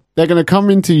anything there. They're going to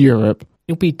come into Europe.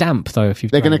 It'll be damp though if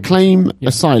you've. They're going to claim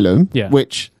asylum,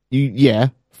 which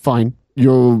fine.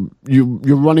 You're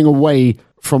running away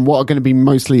from what are going to be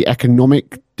mostly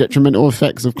economic detrimental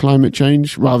effects of climate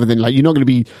change, rather than like, you're not going to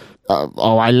be,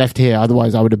 I left here,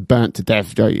 otherwise I would have burnt to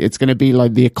death. It's going to be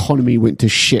like the economy went to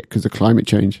shit because of climate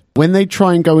change. When they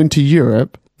try and go into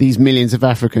Europe, these millions of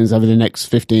Africans over the next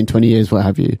 15, 20 years, what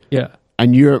have you. Yeah.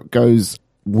 And Europe goes,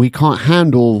 we can't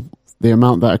handle the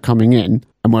amount that are coming in.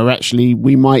 And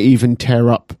we might even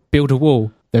build a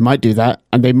wall. They might do that.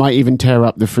 And they might even tear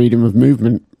up the freedom of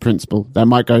movement principle. That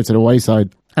might go to the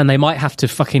wayside. And they might have to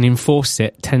fucking enforce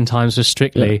it 10 times as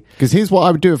strictly. Because here's what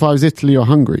I would do if I was Italy or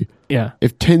Hungary. Yeah.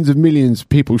 If tens of millions of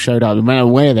people showed up, no matter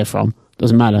where they're from,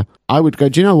 doesn't matter. I would go,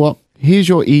 do you know what? Here's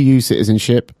your EU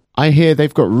citizenship. I hear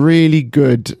they've got really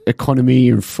good economy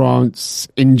in France,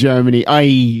 in Germany.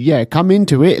 Come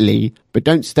into Italy, but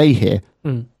don't stay here.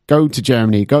 Go to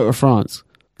Germany, go to France,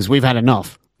 because we've had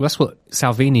enough. Well, that's what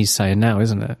Salvini's saying now,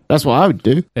 isn't it? That's what I would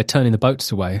do. They're turning the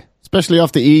boats away. Especially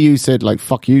after EU said, like,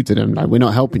 fuck you to them. Like, we're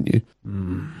not helping you.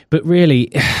 But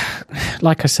really,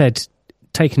 like I said,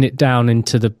 taking it down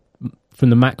from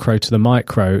the macro to the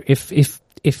micro,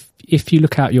 if you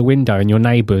look out your window and your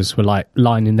neighbours were like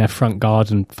lining their front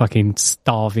garden fucking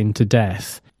starving to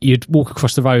death, you'd walk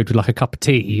across the road with like a cup of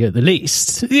tea at the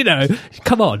least. You know,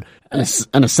 come on.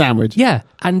 And a sandwich. Yeah.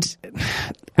 And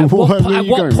at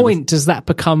what point does that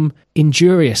become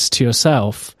injurious to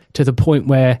yourself to the point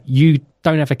where you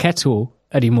don't have a kettle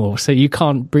anymore, so you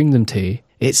can't bring them tea?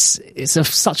 It's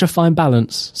such a fine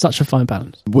balance. Such a fine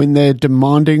balance. When they're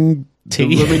demanding tea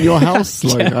to live in your house,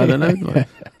 like, I don't know. Like,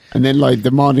 and then like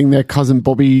demanding their cousin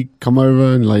Bobby come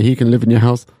over and like he can live in your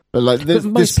house. But like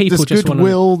most people just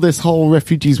goodwill, this whole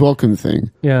refugees welcome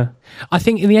thing. Yeah. I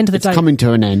think in the end of the day... It's coming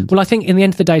to an end. Well, I think in the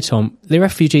end of the day, Tom, the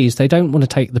refugees, they don't want to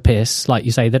take the piss, like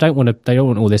you say. They don't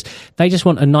want all this. They just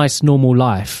want a nice, normal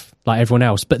life, like everyone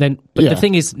else. But the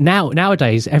thing is,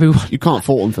 nowadays, everyone... You can't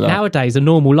fault them for that. Nowadays, a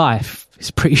normal life is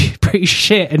pretty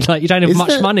shit, and like you don't have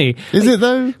much money. Is it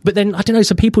though? But then, I don't know,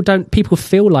 so people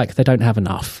feel like they don't have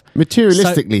enough.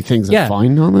 Materialistically, things are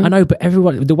fine, aren't they? I know, but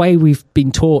the way we've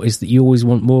been taught is that you always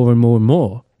want more and more and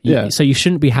more. So you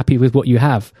shouldn't be happy with what you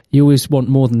have. You always want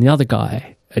more than the other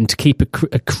guy, and to keep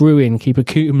accruing, keep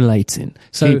accumulating.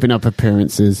 So keeping up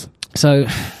appearances. So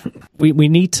we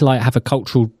need to like have a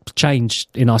cultural change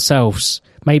in ourselves.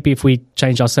 Maybe if we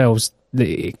change ourselves,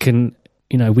 it can,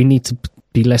 we need to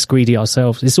be less greedy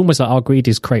ourselves. It's almost like our greed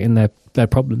is creating their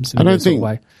problems. I don't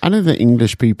think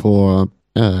English people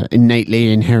are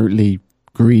inherently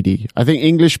greedy. I think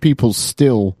English people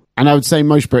still, and I would say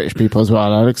most British people as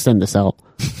well, I'll extend this out.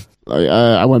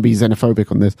 I won't be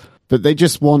xenophobic on this, but they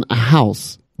just want a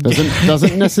house.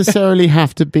 Doesn't necessarily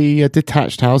have to be a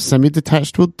detached house.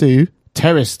 Semi-detached will do.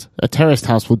 A terraced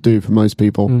house will do for most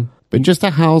people. But just a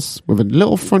house with a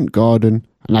little front garden,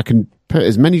 and I can put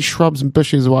as many shrubs and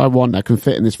bushes as I want that can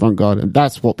fit in this front garden.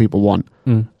 That's what people want.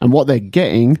 And what they're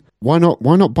getting, why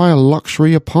not buy a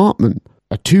luxury apartment?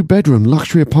 A 2-bedroom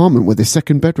luxury apartment where the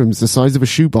second bedroom's the size of a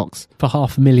shoebox. For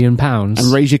 £500,000.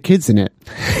 And raise your kids in it.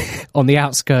 On the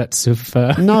outskirts of...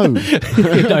 No.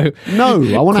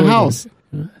 No, I want a house.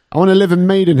 I want to live in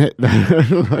Maidenhead.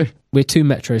 We're too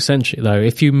metrocentric, though.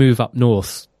 If you move up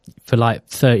north for like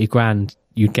 30 grand,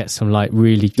 you'd get some like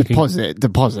really... Deposit,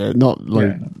 not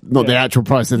the actual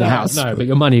price of the house. No, but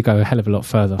your money would go a hell of a lot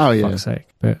further, for fuck's sake.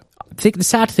 But I think the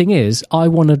sad thing is, I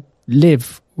want to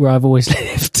live where I've always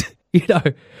lived.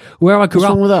 Where I grew up. What's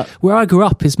wrong with that? Where I grew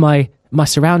up is my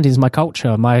surroundings, my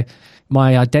culture, my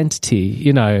my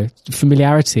identity,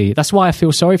 familiarity. That's why I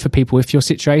feel sorry for people if your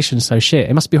situation's so shit.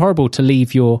 It must be horrible to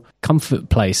leave your comfort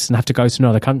place and have to go to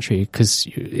another country because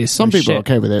it's some so people shit. are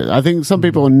okay with it. I think some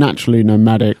people are naturally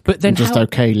nomadic, but then just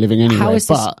okay living anywhere.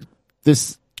 But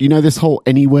this whole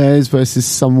anywheres versus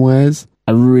somewheres,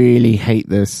 I really hate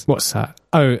this. What's that?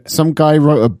 Oh, some guy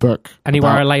wrote a book.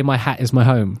 Anywhere I lay my hat is my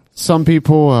home. Some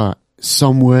people are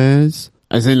somewheres,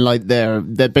 as in like they're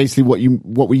basically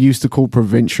what we used to call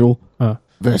provincial,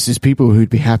 versus people who'd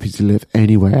be happy to live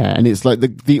anywhere. And it's like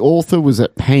the author was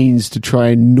at pains to try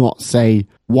and not say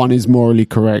one is morally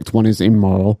correct, one is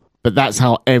immoral. But that's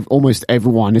how almost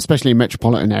everyone, especially in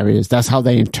metropolitan areas, that's how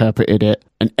they interpreted it.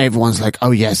 And everyone's like,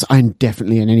 oh yes, I'm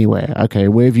definitely an anywhere. Okay,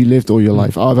 where have you lived all your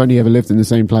life? Oh, I've only ever lived in the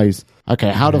same place.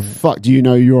 Okay, how the fuck do you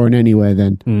know you're an anywhere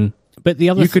then? But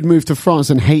the other you could move to France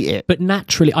and hate it. But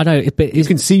naturally, I know. But you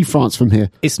can see France from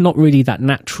here. It's not really that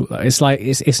natural. It's like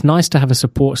it's nice to have a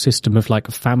support system of like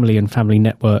a family and family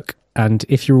network. And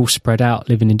if you're all spread out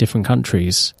living in different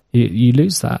countries, you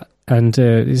lose that. And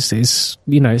it's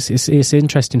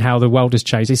interesting how the world has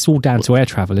changed. It's all down to air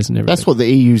travel, isn't it? Really? That's what the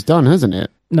EU's done, hasn't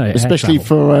it? No, especially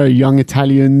for young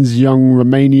Italians, young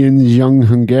Romanians, young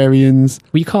Hungarians,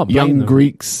 you can't blame young them.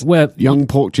 Greeks, Well, young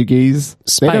Portuguese.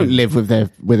 Spain. They don't live with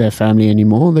their family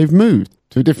anymore. They've moved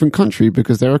to a different country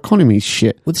because their economy's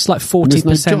shit. Well, it's like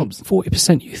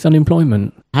 40% youth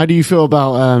unemployment. How do you feel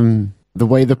about the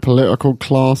way the political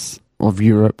class of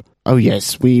Europe? Oh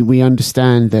yes, we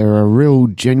understand there are real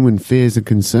genuine fears and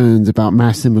concerns about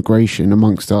mass immigration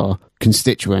amongst our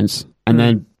constituents. And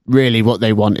then really what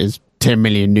they want is 10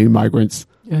 million new migrants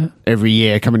every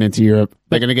year coming into Europe.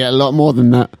 They're going to get a lot more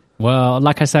than that. Well,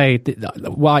 like I say,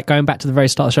 going back to the very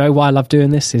start of the show, why I love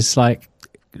doing this is like,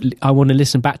 I want to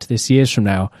listen back to this years from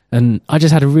now. And I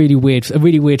just had a really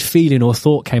weird feeling or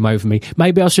thought came over me.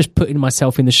 Maybe I was just putting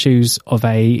myself in the shoes of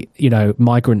a,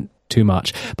 migrant too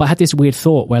much. But I had this weird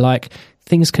thought where like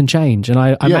things can change. And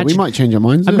I imagine, we might change our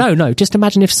minds. No, just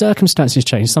imagine if circumstances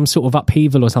change, some sort of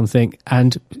upheaval or something,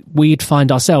 and we'd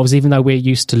find ourselves, even though we're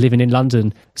used to living in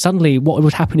London, suddenly what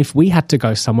would happen if we had to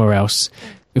go somewhere else?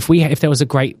 If there was a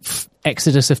great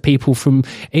exodus of people from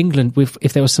England,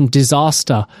 if there was some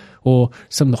disaster or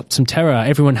some terror,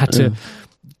 everyone had to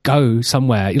go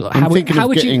somewhere. How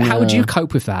would you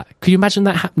cope with that? Could you imagine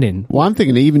that happening? Well, I'm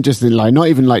thinking even just in like, not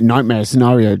even like nightmare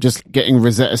scenario, just getting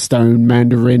Rosetta Stone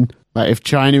Mandarin. Like if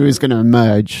China is going to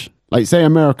emerge, like say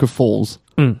America falls,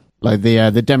 like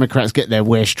the Democrats get their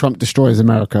wish, Trump destroys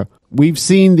America. We've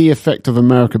seen the effect of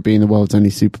America being the world's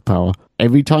only superpower.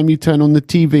 Every time you turn on the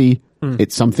TV,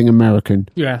 it's something American.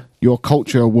 Yeah. Your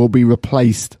culture will be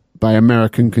replaced by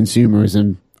American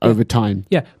consumerism over time.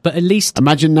 Yeah, but at least...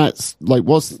 Imagine that's like,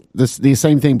 what's the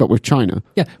same thing but with China?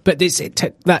 Yeah, but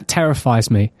that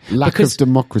terrifies me. Lack of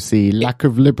democracy, lack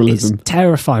of liberalism. It's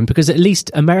terrifying because at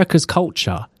least America's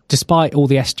culture, despite all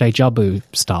the SJ Jabu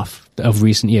stuff of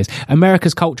recent years,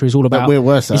 America's culture is all about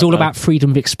about freedom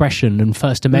of expression and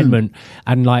First Amendment,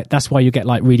 and like that's why you get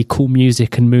like really cool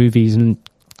music and movies and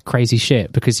crazy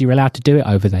shit because you're allowed to do it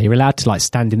over there. You're allowed to like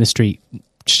stand in the street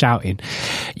shouting.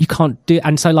 You can't do,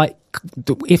 and so like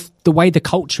if the way the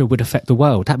culture would affect the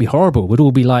world, that'd be horrible. We'd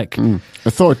all be like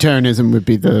authoritarianism would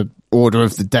be the order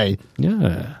of the day.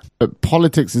 Yeah, but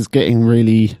politics is getting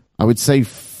really, I would say,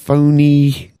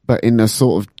 phony, but in a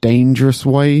sort of dangerous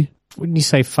way. When you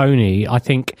say phony, I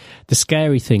think the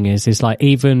scary thing is like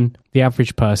even the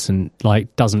average person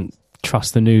like doesn't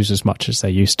trust the news as much as they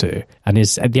used to, and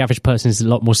the average person is a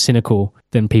lot more cynical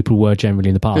than people were generally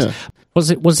in the past. Yeah.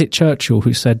 Was it Churchill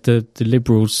who said the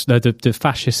liberals, the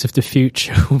fascists of the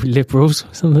future will be liberals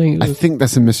or something? I think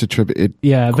that's a misattributed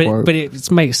quote. but it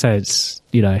makes sense.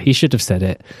 He should have said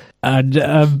it. And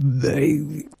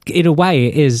in a way,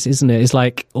 it is, isn't it? It's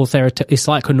like it's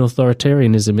like an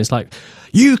authoritarianism. It's like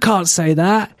you can't say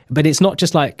that, but it's not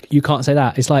just like you can't say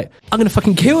that. It's like I'm going to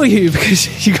fucking kill you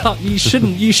because you can't. You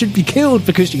shouldn't. You should be killed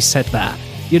because you said that.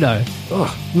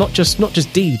 Not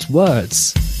just deeds,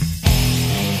 words.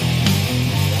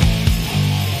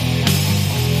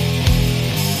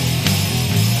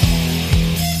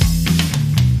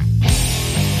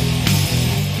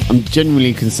 I'm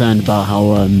genuinely concerned about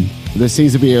how there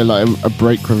seems to be a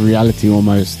break with reality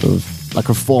almost, of like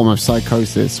a form of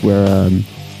psychosis where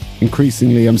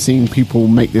increasingly I'm seeing people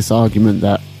make this argument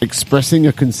that expressing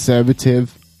a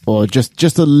conservative or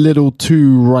just a little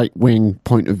too right-wing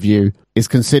point of view is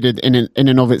considered in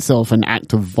and of itself an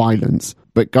act of violence.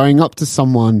 But going up to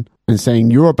someone and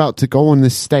saying, you're about to go on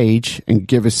this stage and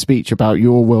give a speech about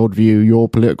your worldview, your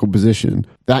political position,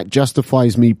 that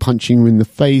justifies me punching you in the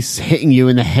face, hitting you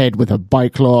in the head with a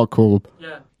bike lock or...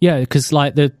 Yeah, because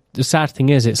like the sad thing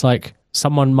is, it's like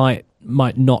someone might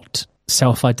might not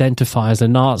self-identify as a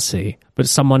Nazi, but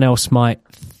someone else might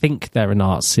think they're a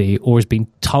Nazi or has been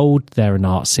told they're a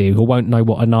Nazi or won't know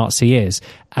what a Nazi is.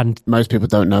 And most people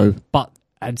don't know.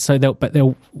 So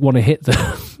they'll want to hit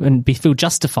them and feel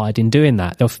justified in doing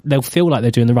that. They'll feel like they're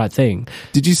doing the right thing.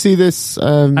 Did you see this?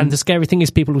 And the scary thing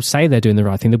is people who say they're doing the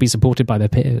right thing, they'll be supported by their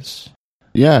peers.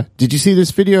 Yeah. Did you see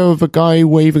this video of a guy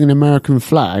waving an American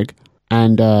flag?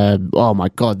 And, oh my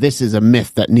God, this is a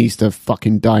myth that needs to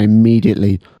fucking die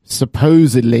immediately.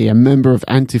 Supposedly, a member of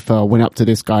Antifa went up to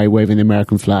this guy waving the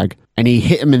American flag and he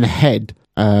hit him in the head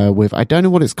with, I don't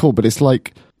know what it's called, but it's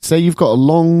like, say you've got a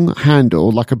long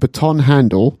handle, like a baton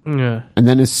handle, and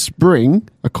then a spring,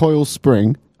 a coil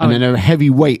spring, and then a heavy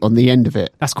weight on the end of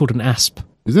it. That's called an asp.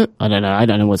 Is it? I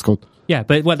don't know what it's called. Yeah,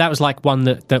 but that was like one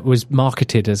that was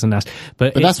marketed as an asp.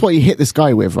 But that's what he hit this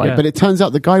guy with, right? Yeah. But it turns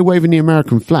out the guy waving the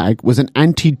American flag was an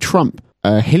anti-Trump,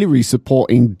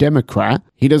 Hillary-supporting Democrat.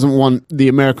 He doesn't want the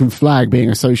American flag being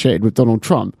associated with Donald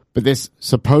Trump. But this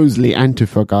supposedly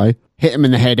Antifa guy hit him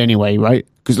in the head anyway, right?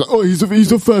 Because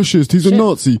he's a fascist, he's a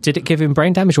Nazi. Did it give him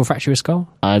brain damage or fracture his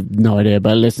skull? I have no idea,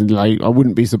 but listen, I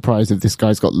wouldn't be surprised if this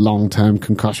guy's got long-term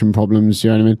concussion problems,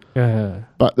 you know what I mean? Yeah.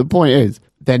 But the point is,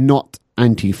 they're not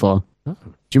Antifa. Oh.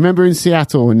 Do you remember in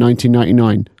Seattle in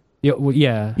 1999?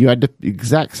 Yeah. You had the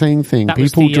exact same thing.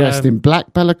 People dressed in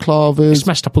black balaclavas.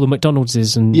 Smashed up all the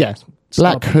McDonald's and... Yeah.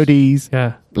 Black hoodies.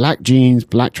 Yeah. Black jeans,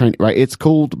 black train... Right, it's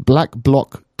called Black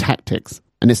Bloc Tactics.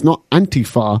 And it's not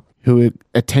Antifa who are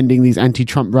attending these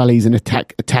anti-Trump rallies and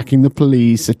attacking the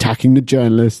police, attacking the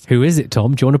journalists. Who is it,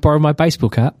 Tom? Do you want to borrow my baseball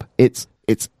cap? It's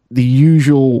the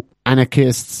usual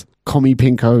anarchists, commie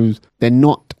pinkos. They're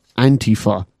not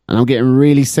Antifa. And I'm getting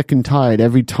really sick and tired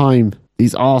every time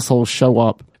these arseholes show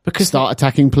up. Because start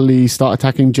attacking police, start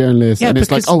attacking journalists. And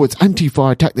it's like, it's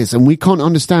Antifa, attack this. And we can't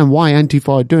understand why Antifa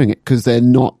are doing it because they're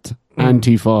not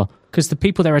Antifa. Because the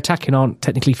people they're attacking aren't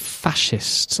technically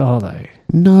fascists, are they?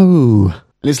 No.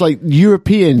 And it's like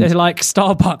European. They're like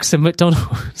Starbucks and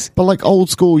McDonald's. But like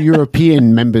old school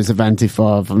European members of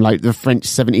Antifa from like the French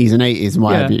 70s and 80s and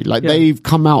what have you. Like they've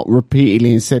come out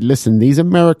repeatedly and said, listen, these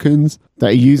Americans that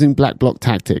are using black bloc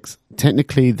tactics,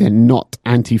 technically they're not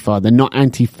Antifa. They're not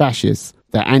anti-fascists.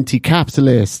 They're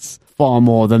anti-capitalists far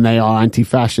more than they are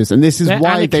anti-fascists. And this is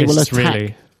why they will attack.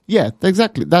 Really. Yeah,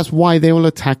 exactly. That's why they will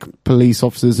attack police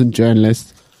officers and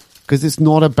journalists. Because it's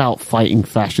not about fighting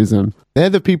fascism. They're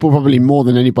the people probably more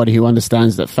than anybody who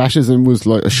understands that fascism was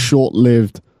like a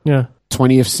short-lived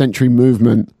 20th century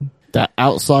movement that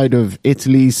outside of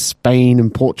Italy, Spain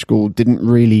and Portugal didn't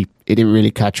really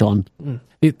catch on.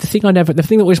 The thing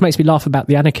that always makes me laugh about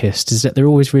the anarchists is that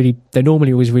they're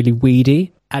normally always really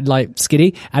weedy and like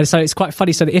skinny. And so it's quite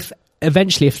funny. So that if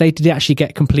they did actually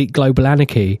get complete global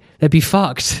anarchy, they'd be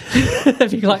fucked.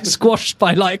 They'd be like squashed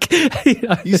by like,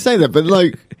 You say that, but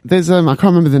like, there's, I can't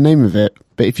remember the name of it,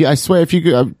 but I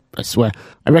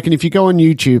reckon if you go on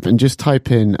YouTube and just type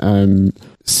in,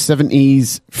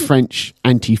 70s French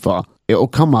Antifa, it'll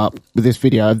come up with this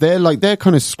video. They're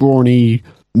kind of scrawny,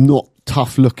 not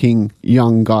tough looking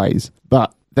young guys,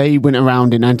 but they went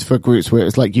around in Antifa groups where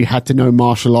it's like you had to know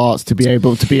martial arts to be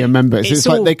able to be a member. So it's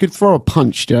like they could throw a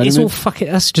punch. Do you know what I mean? All fucking.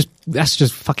 That's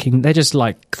just fucking. They're just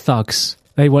like thugs.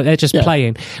 They're just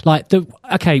playing. Like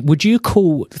would you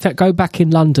go back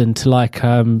in London to like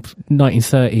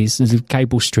 1930s? There's a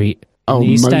Cable Street. Oh, the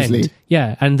East Moseley. End.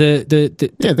 Yeah, and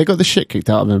they got the shit kicked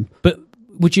out of them. But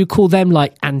would you call them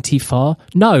like Antifa?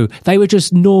 No, they were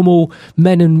just normal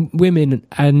men and women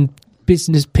and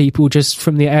business people just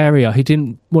from the area who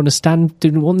didn't want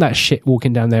that shit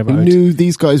walking down their road. Who knew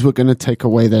these guys were going to take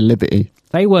away their liberty.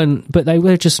 They weren't, but they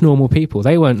were just normal people.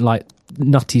 They weren't like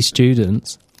nutty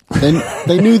students. Then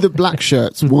they knew the black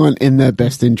shirts weren't in their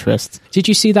best interest. Did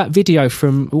you see that video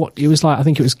from what it was like? I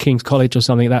think it was King's College or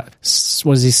something. That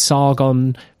was his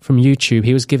Sargon from YouTube.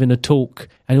 He was giving a talk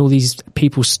and all these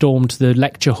people stormed the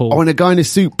lecture hall. Oh, and a guy in a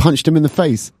suit punched him in the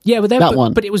face. Yeah,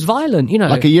 but it was violent, you know.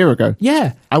 Like a year ago.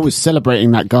 Yeah. I was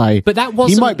celebrating that guy. But that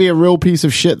wasn't... He might be a real piece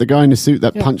of shit, the guy in the suit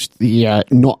that punched the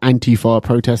not Antifa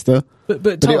protester.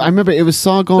 But I remember it was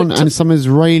Sargon and some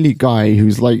Israeli guy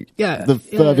who's like the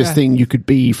furthest thing you could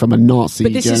be from a Nazi.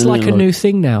 But this is like a new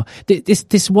thing now.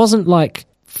 This wasn't like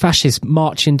fascists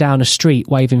marching down a street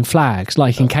waving flags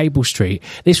like in Cable Street.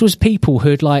 This was people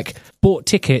who'd like bought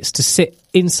tickets to sit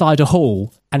inside a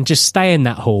hall and just stay in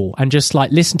that hall and just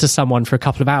like listen to someone for a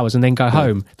couple of hours and then go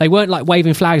home. They weren't like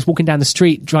waving flags, walking down the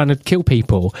street trying to kill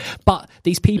people. But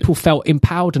these people felt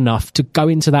empowered enough to go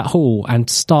into that hall and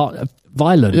start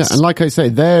violence. Yeah, and like I say,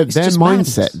 their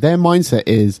mindset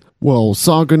is, well,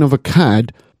 Sargon of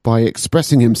Akkad, by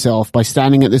expressing himself, by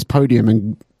standing at this podium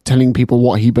and telling people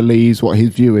what he believes, what his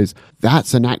view is.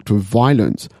 That's an act of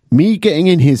violence. Me getting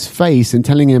in his face and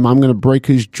telling him I'm going to break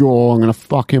his jaw, I'm going to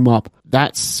fuck him up,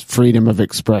 that's freedom of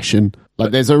expression.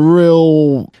 Like, there's a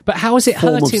real but how is it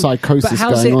form hurting, of psychosis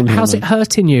going on here. How's it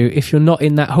hurting you if you're not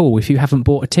in that hall, if you haven't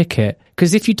bought a ticket?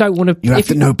 Because if you don't want to... You have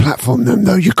to no platform them,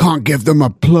 though. You can't give them a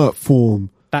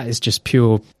platform. That is just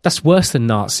pure... That's worse than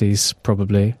Nazis,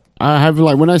 probably. I have,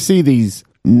 like, when I see these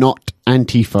not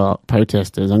Antifa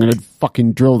protesters, I'm going to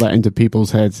fucking drill that into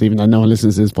people's heads, even though no one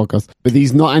listens to this podcast. But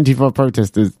these not Antifa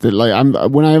protesters, that,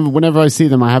 like, whenever I see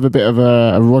them, I have a bit of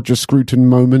a Roger Scruton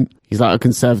moment. He's like a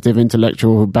conservative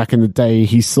intellectual who back in the day,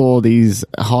 he saw these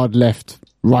hard left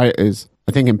rioters,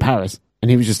 I think in Paris,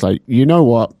 and he was just like, you know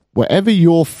what? Whatever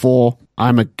you're for,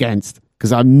 I'm against,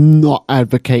 because I'm not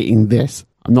advocating this.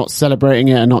 I'm not celebrating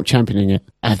it and not championing it.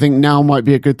 I think now might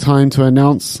be a good time to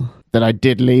announce that I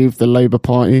did leave the Labour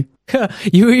Party.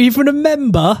 You were even a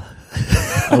member?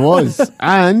 I was.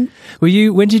 And... Were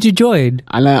you? When did you join?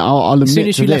 And I'll admit as soon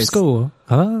as you left this. school?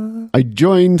 I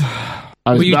joined...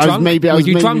 Were you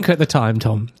drunk at the time,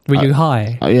 Tom? Were you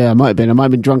high? Yeah, I might have been. I might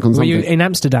have been drunk on something. Were you in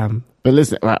Amsterdam? But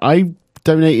listen, right, I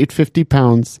donated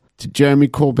 £50 to Jeremy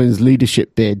Corbyn's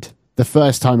leadership bid the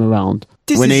first time around.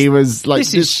 He was like...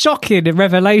 This is shocking and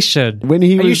revelation. Are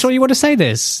you sure you want to say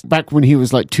this? Back when he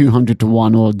was like 200 to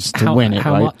 1 odds to win it,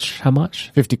 right? How much?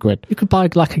 50 quid. You could buy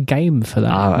like a game for that.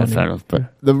 Right, fair enough.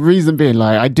 But the reason being,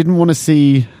 like, I didn't want to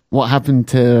see what happened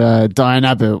to Diane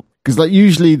Abbott. Because, like,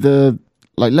 usually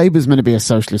Labour's meant to be a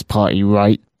socialist party,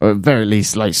 right? Or at very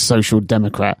least, like, social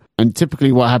democrat. And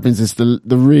typically what happens is the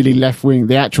really left-wing,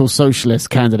 the actual socialist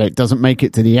candidate doesn't make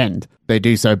it to the end. They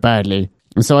do so badly.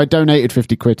 And so I donated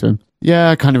 50 quid to him. Yeah,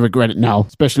 I kind of regret it now,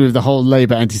 especially with the whole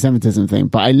Labour anti-Semitism thing.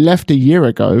 But I left a year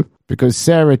ago because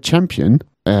Sarah Champion,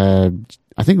 I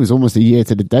think it was almost a year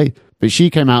to the day, but she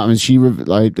came out and she,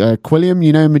 Quilliam,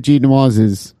 you know, Majid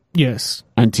Nawaz's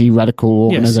anti-radical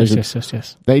organisation.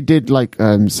 Yes. They did like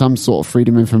some sort of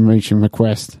freedom of information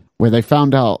request where they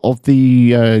found out of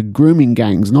the grooming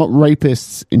gangs, not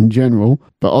rapists in general,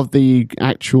 but of the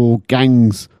actual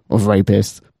gangs of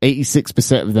rapists,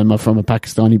 86% of them are from a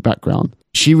Pakistani background.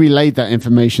 She relayed that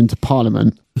information to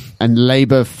Parliament and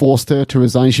Labour forced her to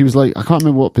resign. She was like, I can't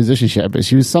remember what position she had, but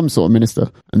she was some sort of minister.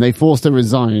 And they forced her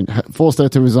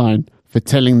to resign for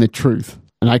telling the truth.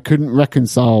 And I couldn't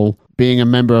reconcile being a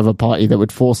member of a party that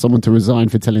would force someone to resign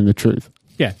for telling the truth.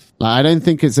 Yeah. Like, I don't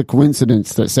think it's a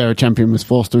coincidence that Sarah Champion was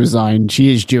forced to resign.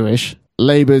 She is Jewish.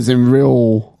 Labour's in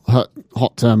real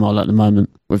hot turmoil at the moment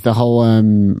with the whole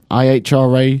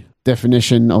IHRA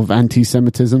definition of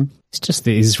anti-Semitism. It's just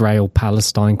the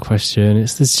Israel-Palestine question.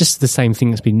 It's just the same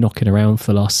thing that's been knocking around for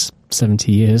the last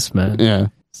 70 years, man. Yeah.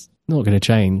 It's not going to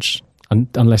change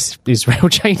unless Israel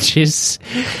changes.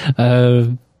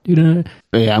 You know.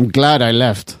 But yeah, I'm glad I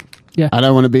left. Yeah. I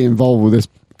don't want to be involved with this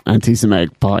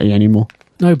anti-Semitic party anymore.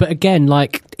 No, but again,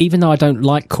 like, even though I don't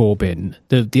like Corbyn,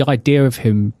 the idea of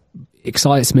him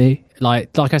excites me.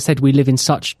 Like I said, we live in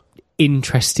such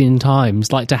interesting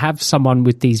times. Like, to have someone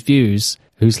with these views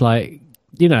who's like,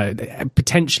 you know,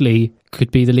 potentially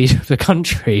could be the leader of the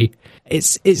country.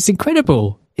 It's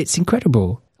incredible. It's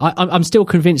incredible. I'm still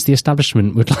convinced the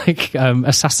establishment would like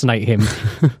assassinate him.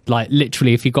 Like,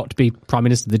 literally, if he got to be prime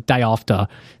minister the day after,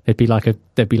 they'd be like,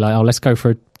 oh, let's go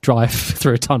for a drive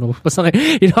through a tunnel or something.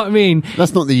 You know what I mean?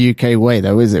 That's not the UK way,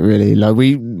 though, is it? Really? Like,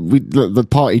 the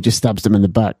party just stabs them in the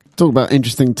back. Talk about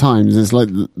interesting times. It's like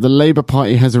the Labour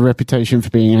Party has a reputation for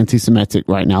being anti-Semitic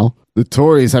right now. The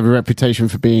Tories have a reputation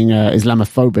for being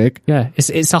Islamophobic. Yeah,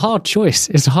 it's a hard choice.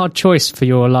 It's a hard choice for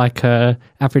your like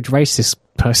average racist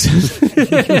person.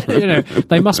 You know,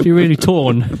 they must be really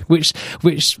torn. Which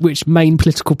main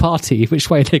political party, which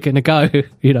way they're going to go?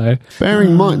 You know,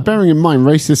 bearing in mind,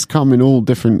 racists come in all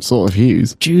different sort of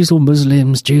hues. Jews or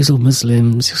Muslims,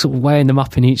 sort of weighing them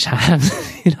up in each hand.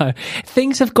 You know,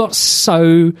 things have got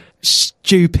so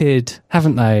stupid,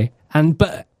 haven't they?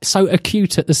 But so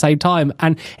acute at the same time.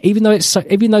 And even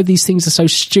though these things are so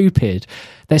stupid,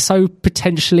 they're so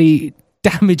potentially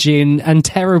damaging and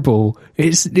terrible.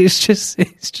 It's just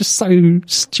so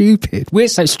stupid. We're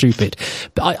so stupid.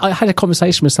 But I had a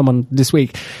conversation with someone this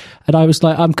week, and I was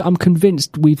like, I'm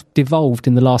convinced we've devolved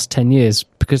in the last 10 years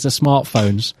because of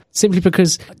smartphones. Simply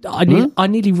because I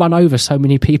nearly run over so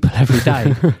many people every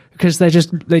day because they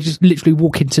just literally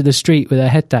walk into the street with their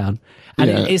head down. And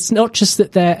it's not just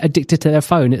that they're addicted to their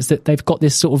phone, it's that they've got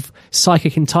this sort of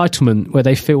psychic entitlement where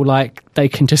they feel like they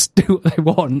can just do what they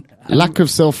want. Lack of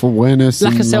self-awareness.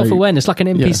 Like an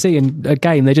NPC in a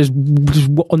game. They just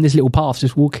on this little path,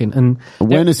 just walking. And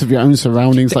awareness of your own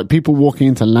surroundings. Like, people walking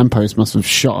into lampposts must have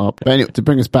shot up. But anyway, to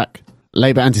bring us back,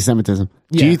 Labour anti-Semitism.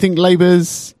 Yeah. Do you think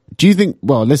Labour's...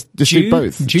 Well, let's just do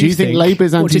both. Do you think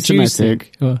Labour's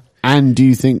anti-Semitic? And do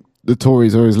you think the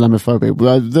Tories are Islamophobic?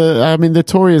 Well, the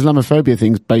Tory Islamophobia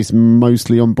thing's based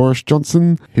mostly on Boris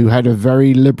Johnson, who had a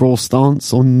very liberal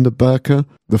stance on the burqa,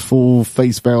 the full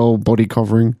face veil body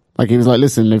covering. Like, he was like,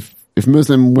 listen, if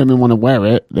Muslim women want to wear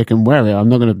it, they can wear it. I'm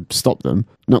not going to stop them.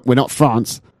 No, we're not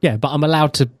France. Yeah, but I'm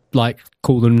allowed to, like,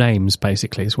 call them names,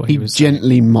 basically, is what he was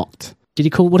gently saying. Mocked.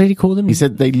 What did he call them? He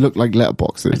said they look like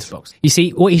letterboxes. You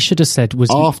see, what he should have said was...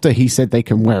 After he said they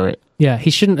can wear it. Yeah, he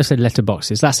shouldn't have said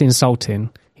letterboxes. That's insulting.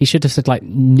 He should have said, like,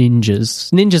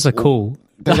 ninjas. Ninjas are cool.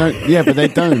 They don't, yeah, but they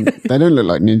don't. They don't look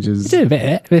like ninjas. They do a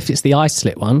bit, if it's the eye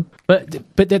slit one. But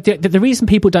the reason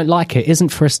people don't like it isn't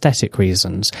for aesthetic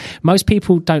reasons. Most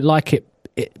people don't like it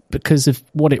because of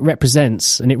what it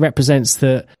represents, and it represents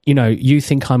that, you know, you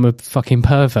think I'm a fucking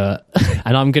pervert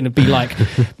and I'm going to be like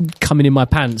coming in my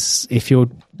pants if you're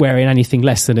wearing anything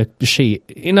less than a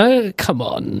sheet. You know, come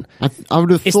on. I would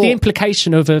have thought... It's the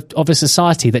implication of a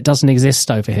society that doesn't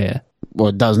exist over here. Well,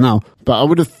 it does now, but I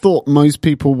would have thought most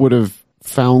people would have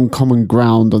found common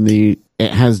ground on it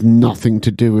has nothing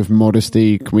to do with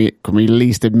modesty. Can we at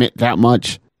least admit that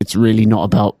much? It's really not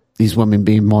about these women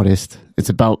being modest. It's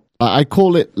about, I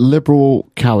call it liberal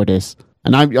cowardice.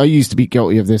 And I used to be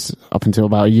guilty of this up until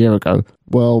about a year ago.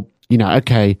 Well, you know,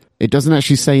 okay, it doesn't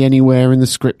actually say anywhere in the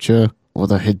scripture or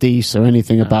the hadiths or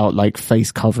anything about like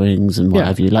face coverings and what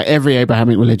have you. Like every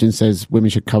Abrahamic religion says women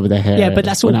should cover their hair. Yeah, but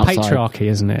that's all patriarchy,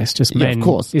 isn't it? It's just men. Of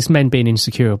course. It's men being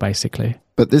insecure, basically.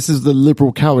 But this is the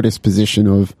liberal cowardice position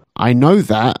of, I know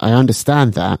that, I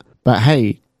understand that, but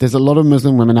hey, there's a lot of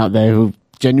Muslim women out there who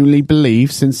genuinely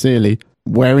believe, sincerely,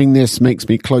 wearing this makes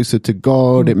me closer to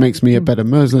God, it makes me a better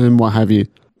Muslim, what have you.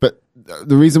 But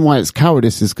the reason why it's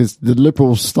cowardice is because the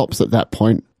liberal stops at that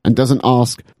point and doesn't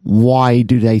ask, why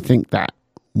do they think that?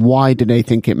 Why do they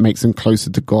think it makes them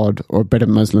closer to God or a better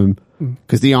Muslim?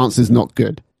 Because the answer is not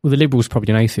good. Well, the liberal's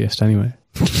probably an atheist anyway.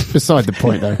 Beside the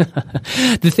point, though.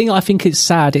 The thing I think it's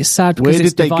sad because where did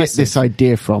it's they divisive. get this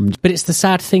idea from? But it's the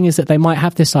sad thing is that they might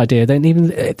have this idea.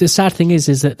 The sad thing is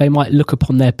that they might look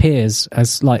upon their peers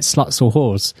as like sluts or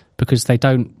whores because they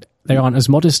aren't as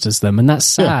modest as them, and that's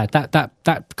sad. Yeah.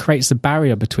 That creates a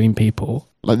barrier between people.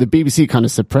 Like the BBC kind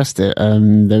of suppressed it.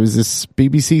 There was this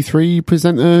BBC Three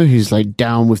presenter who's like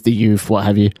down with the youth, what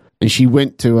have you, and she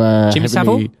went to Jimmy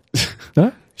Savile.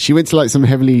 No? She went to like some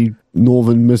heavily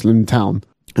northern Muslim town,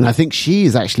 and I think she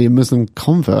is actually a Muslim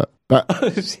convert. But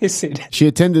she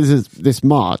attended this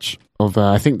march of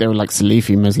I think they were like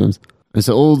Salafi Muslims, and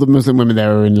so all the Muslim women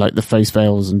there are in like the face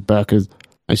veils and burqas.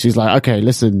 And she's like, okay,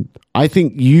 listen, I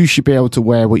think you should be able to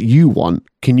wear what you want.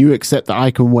 Can you accept that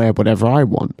I can wear whatever I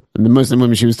want? And the Muslim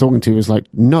woman she was talking to was like,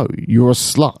 no, you're a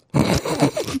slut.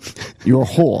 You're a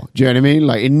whore. Do you know what I mean?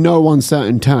 Like, in no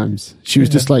uncertain terms. She was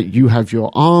just like, you have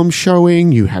your arms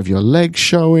showing, you have your legs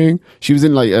showing. She was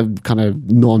in like a kind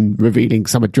of non-revealing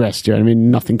summer dress. Do you know what I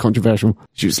mean? Nothing controversial.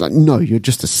 She was like, no, you're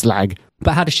just a slag.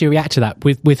 But how does she react to that?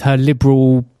 With her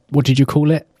liberal, what did you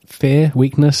call it? Fear?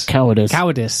 Weakness?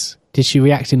 Cowardice. Did she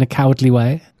react in a cowardly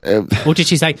way? Or did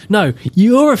she say, no,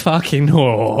 you're a fucking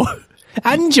whore?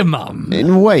 And your mum? In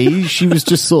a way, she was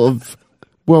just sort of,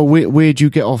 well, where'd you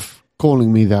get off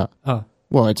calling me that? Oh.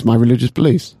 Well, it's my religious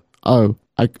beliefs. Oh,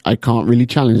 I can't really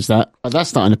challenge that. But that's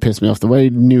starting to piss me off. The way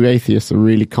new atheists are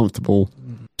really comfortable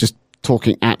just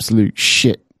talking absolute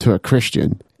shit to a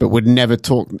Christian, but would never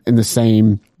talk in the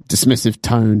same dismissive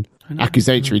tone,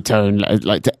 accusatory tone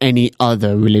like to any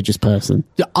other religious person.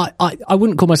 I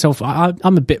wouldn't call myself,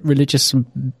 I'm a bit religious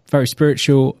and very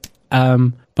spiritual,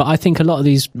 but I think a lot of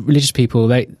these religious people,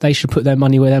 they should put their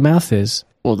money where their mouth is.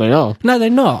 Well, they are. No, they're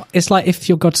not. It's like, if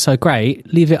your God's so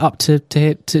great, leave it up to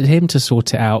him to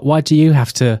sort it out. Why do you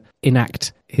have to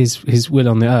enact his will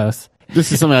on the earth?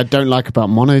 This is something I don't like about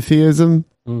monotheism,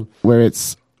 where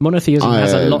it's... Monotheism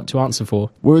has a lot to answer for.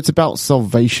 Where it's about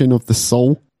salvation of the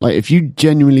soul. Like, if you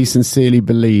genuinely, sincerely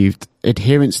believed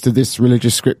adherence to this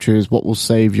religious scripture is what will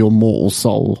save your mortal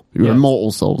soul, your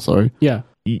immortal soul, sorry. Yeah.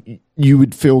 You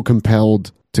would feel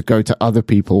compelled to go to other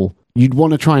people. You'd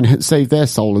want to try and save their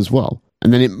soul as well.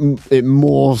 And then it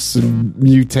morphs and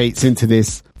mutates into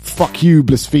this, fuck you,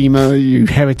 blasphemer, you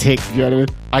heretic. You know what I mean?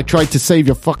 I tried to save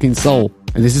your fucking soul.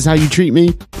 And this is how you treat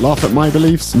me? Laugh at my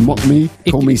beliefs, mock me,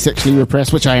 call me sexually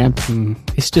repressed, which I am.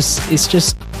 It's just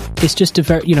a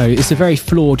very, it's a very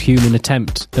flawed human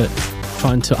attempt at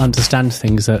trying to understand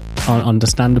things that aren't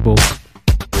understandable.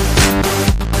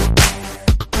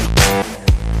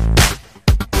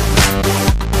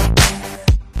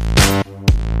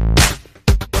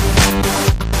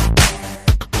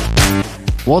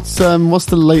 What's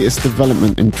the latest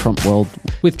development in Trump world?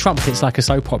 with Trump, it's like a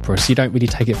soap opera, so you don't really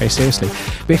take it very seriously.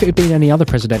 But if it had been any other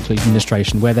presidential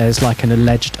administration where there's like an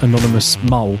alleged anonymous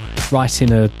mole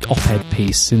writing a op-ed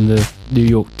piece in the New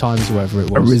York Times or whatever it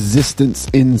was, a resistance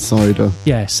insider,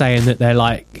 saying that they're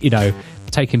like,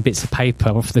 taking bits of paper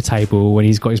off the table when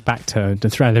he's got his back turned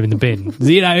and throwing them in the bin.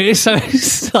 So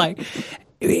it's like,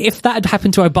 if that had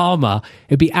happened to Obama,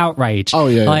 it'd be outrage. Oh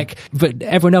yeah. Like, but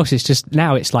everyone else is just,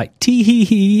 now it's like tee hee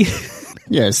hee.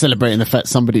 Yeah, celebrating the fact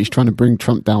somebody's trying to bring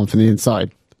Trump down from the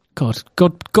inside. God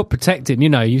protect him.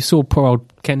 You saw poor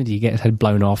old Kennedy get his head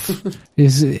blown off.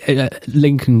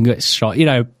 Lincoln gets shot.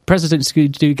 Presidents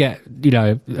do get,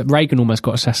 Reagan almost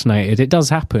got assassinated. It does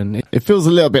happen. It feels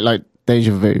a little bit like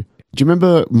deja vu. Do you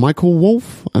remember Michael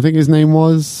Wolff? I think his name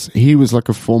was. He was like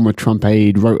a former Trump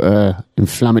aide, wrote a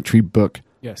inflammatory book.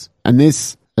 Yes. And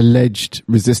this alleged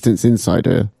resistance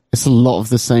insider, it's a lot of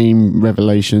the same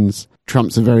revelations.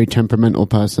 Trump's a very temperamental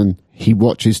person. He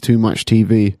watches too much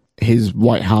TV. His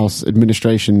White House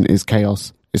administration is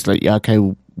chaos. It's like, yeah, okay,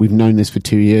 we've known this for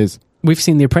 2 years. We've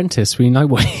seen The Apprentice. We know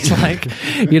what he's like.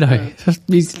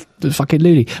 He's fucking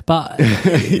loony. But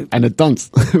and a dunce.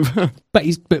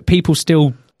 but people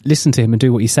still listen to him and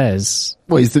do what he says.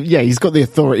 Well, he's got the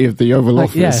authority of the Oval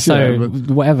Office. Yeah, so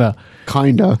whatever.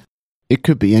 Kinda. It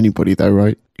could be anybody though,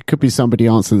 right? It could be somebody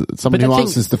who answers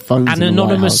the phone. An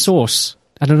anonymous source.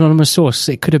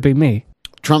 It could have been me.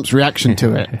 Trump's reaction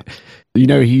to it.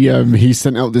 He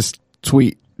sent out this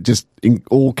tweet just in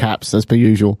all caps as per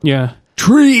usual. Yeah.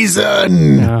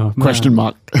 Treason! Oh, question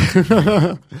mark.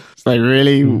 It's like,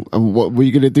 really? What were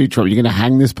you going to do, Trump? You're going to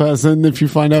hang this person if you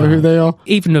find out who they are?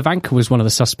 Even Ivanka was one of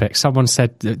the suspects. Someone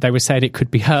said they were saying it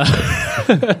could be her.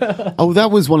 Oh,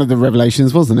 that was one of the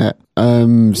revelations, wasn't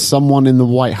it? Someone in the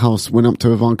White House went up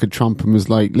to Ivanka Trump and was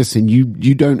like, listen,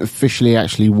 you don't officially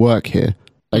actually work here.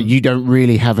 Like, you don't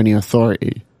really have any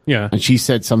authority. Yeah. And she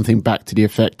said something back to the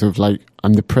effect of like,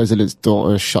 I'm the president's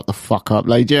daughter, shut the fuck up.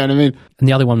 Like, do you know what I mean? And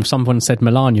the other one, someone said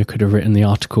Melania could have written the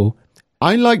article.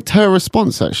 I liked her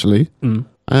response, actually.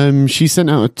 She sent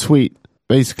out a tweet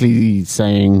basically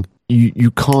saying,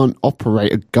 you can't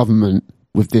operate a government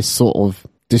with this sort of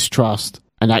distrust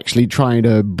and actually trying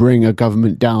to bring a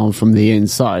government down from the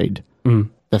inside.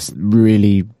 That's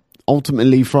really,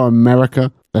 ultimately for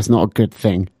America, that's not a good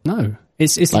thing. No.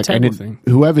 It's a terrible thing.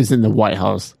 Whoever's in the White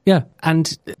House. Yeah,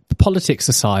 and politics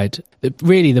aside,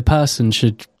 really the person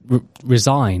should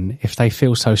resign if they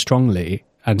feel so strongly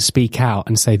and speak out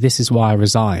and say, this is why I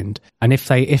resigned. And if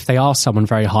they are someone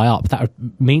very high up, that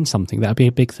would mean something. That would be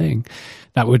a big thing.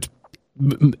 That would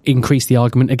increase the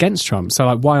argument against Trump. So,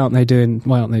 like, why aren't they doing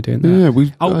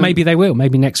that? Yeah, maybe they will.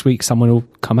 Maybe next week someone will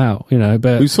come out.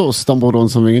 But we sort of stumbled on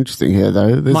something interesting here,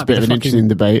 though. There's a bit of an interesting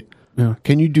debate. Yeah.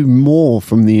 Can you do more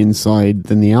from the inside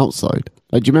than the outside?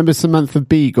 Like, do you remember Samantha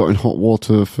Bee got in hot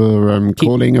water for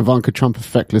calling Ivanka Trump a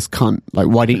feckless cunt? Like,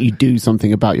 why didn't you do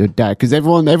something about your dad? Because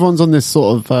everyone's on this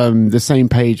sort of the same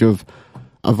page of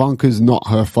Ivanka's not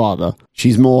her father.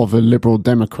 She's more of a liberal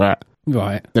Democrat,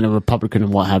 right, than a Republican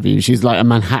and what have you. She's like a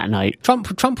Manhattanite.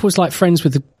 Trump was like friends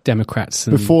with the Democrats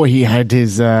before he had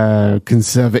his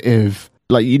conservative.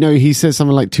 Like, he said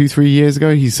something like 2-3 years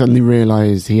ago, he suddenly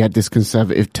realised he had this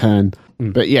conservative turn.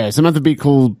 But yeah, Samantha Bee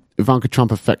called Ivanka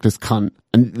Trump a feckless cunt.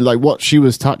 And like what she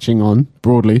was touching on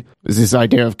broadly is this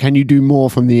idea of, can you do more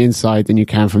from the inside than you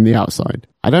can from the outside?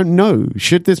 I don't know.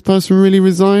 Should this person really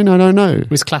resign? I don't know.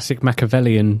 It's classic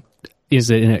Machiavellian,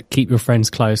 isn't it? Keep your friends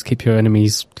close, keep your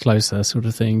enemies closer, sort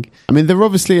of thing. I mean, they're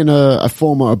obviously in a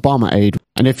former Obama aide.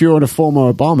 And if you're on a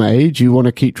former Obama aide, you want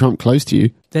to keep Trump close to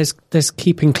you. There's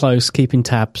keeping close, keeping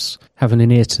tabs, having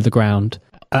an ear to the ground.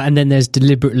 And then there's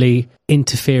deliberately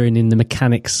interfering in the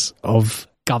mechanics of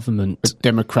government. A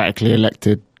democratically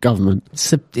elected government.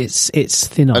 It's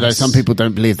thin ice. Although some people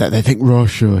don't believe that. They think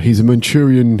Russia, he's a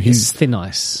Manchurian. It's thin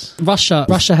ice. Russia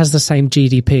has the same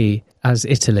GDP as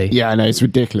Italy. Yeah, I know, it's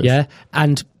ridiculous. Yeah,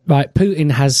 and right, Putin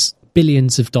has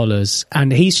billions of dollars,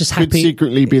 and he's just happy. Could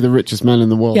secretly be the richest man in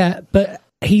the world. Yeah, but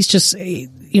he's just,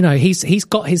 he's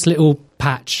got his little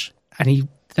patch, and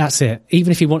that's it.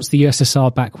 Even if he wants the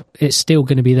USSR back, it's still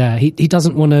going to be there. He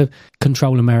doesn't want to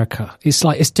control America. It's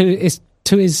like it's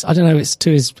to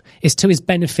his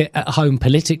benefit at home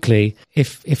politically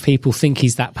if people think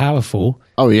he's that powerful.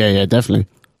 Oh yeah, definitely.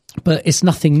 But it's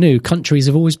nothing new. Countries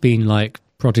have always been like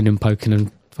prodding and poking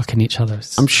and fucking each other.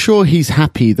 I'm sure he's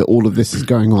happy that all of this is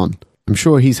going on. I'm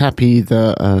sure he's happy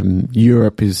that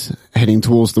Europe is heading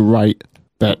towards the right.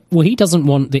 Well, he doesn't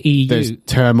want the EU. There's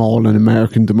turmoil in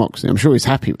American democracy. I'm sure he's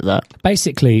happy with that.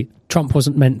 Basically, Trump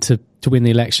wasn't meant to win the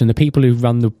election. The people who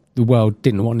run the world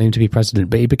didn't want him to be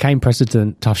president, but he became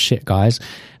president. Tough shit, guys.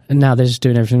 And now they're just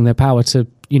doing everything in their power to,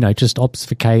 just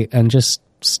obfuscate and just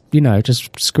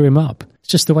just screw him up. It's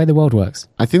just the way the world works.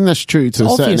 I think that's true to a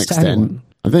certain extent.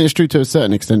 I think it's true to a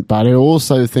certain extent, but I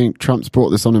also think Trump's brought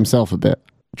this on himself a bit.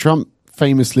 Trump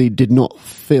famously did not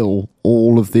fill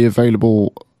all of the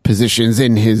available positions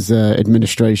in his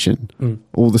administration,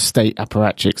 all the state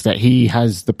apparatchiks that he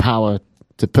has the power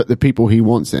to put the people he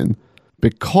wants in,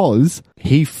 because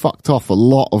he fucked off a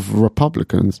lot of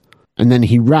Republicans, and then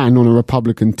he ran on a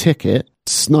Republican ticket,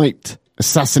 sniped,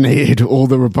 assassinated all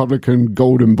the Republican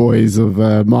golden boys of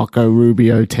Marco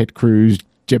Rubio, Ted Cruz,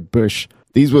 Jeb Bush.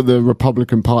 These were the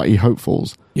Republican Party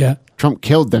hopefuls. Yeah. Trump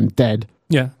killed them dead.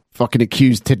 Yeah. Fucking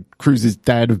accused Ted Cruz's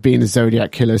dad of being a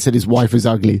Zodiac killer, said his wife was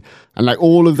ugly. And like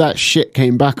all of that shit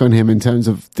came back on him in terms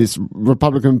of this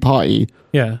Republican Party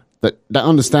that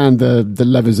understand the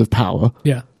levers of power.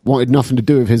 Yeah. Wanted nothing to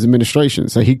do with his administration.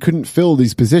 So he couldn't fill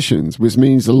these positions, which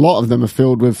means a lot of them are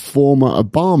filled with former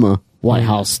Obama White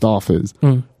House staffers,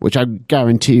 which I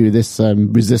guarantee you this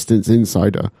resistance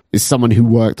insider is someone who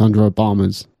worked under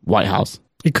Obama's White House.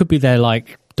 It could be their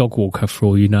like dog walker for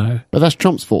all you know. But that's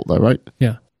Trump's fault though, right?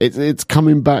 Yeah. It's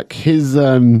coming back, his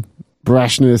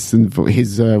brashness and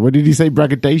his, what did he say,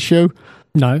 braggadocio?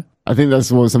 No. I think that's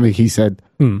something he said.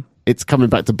 It's coming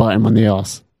back to bite him on the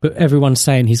arse. But everyone's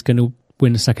saying he's going to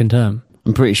win a second term.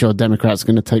 I'm pretty sure Democrats are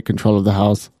going to take control of the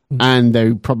House, and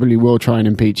they probably will try and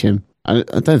impeach him. I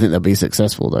don't think they'll be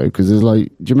successful though, because there's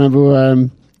like, do you remember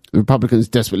the Republicans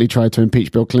desperately tried to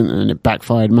impeach Bill Clinton and it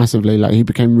backfired massively? Like he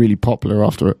became really popular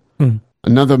after it.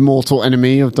 Another mortal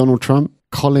enemy of Donald Trump,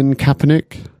 Colin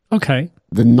Kaepernick. Okay.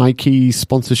 The Nike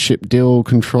sponsorship deal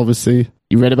controversy.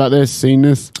 You read about this? Seen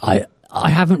this? I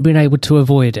haven't been able to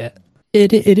avoid it.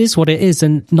 It is what it is,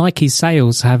 and Nike's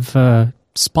sales have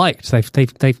spiked.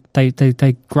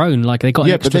 They've grown. Like they got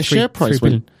an extra but their share price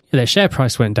went. Their share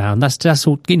price went down. That's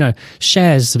all.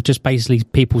 Shares are just basically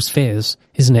people's fears,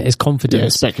 isn't it? It's confidence. Yeah,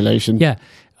 speculation. Yeah.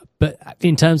 But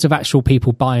in terms of actual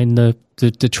people buying the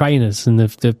trainers and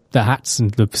the hats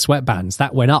and the sweatbands,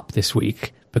 that went up this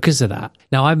week because of that.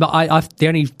 Now, I the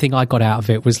only thing I got out of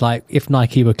it was like, if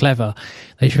Nike were clever,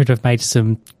 they should have made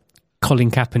some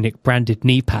Colin Kaepernick branded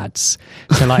knee pads.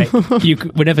 So like,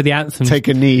 whenever the anthem, take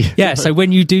a knee. Yeah. So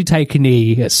when you do take a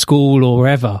knee at school or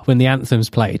wherever, when the anthem's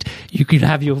played, you can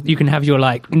have your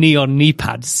like neon knee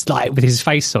pads, like with his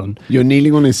face on. You're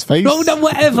kneeling on his face? Oh, no,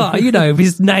 whatever,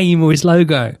 his name or his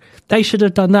logo. They should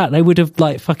have done that. They would have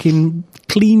like fucking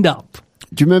cleaned up.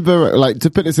 Do you remember, like, to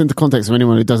put this into context for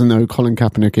anyone who doesn't know who Colin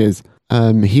Kaepernick is,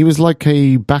 he was like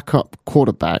a backup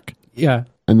quarterback. Yeah.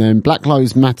 And then Black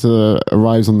Lives Matter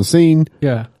arrives on the scene.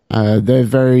 Yeah. They're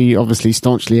very obviously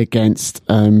staunchly against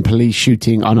police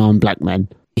shooting unarmed black men.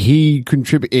 He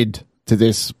contributed to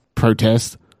this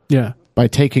protest by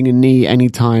taking a knee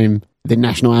anytime the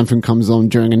national anthem comes on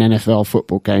during an NFL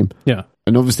football game. Yeah.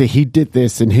 And obviously he did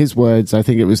this, in his words, I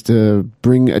think it was to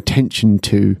bring attention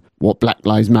to what Black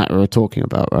Lives Matter are talking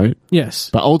about, right?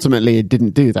 Yes. But ultimately it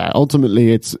didn't do that.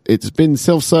 Ultimately it's been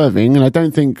self-serving, and I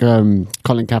don't think Colin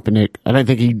Kaepernick, I don't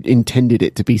think he intended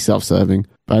it to be self-serving.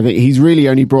 But I think he's really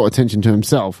only brought attention to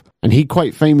himself. And he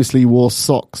quite famously wore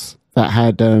socks that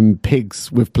had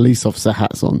pigs with police officer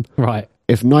hats on. Right.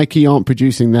 If Nike aren't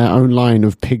producing their own line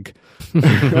of pig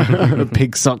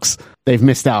socks, they've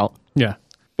missed out. Yeah.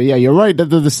 But yeah, you're right that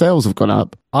the sales have gone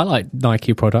up. I like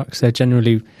Nike products. They're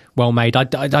generally well made.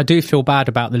 I do feel bad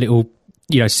about the little,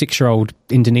 6-year-old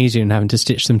Indonesian having to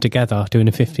stitch them together, doing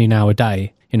a 15-hour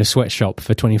day in a sweatshop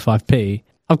for 25p.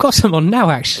 I've got some on now,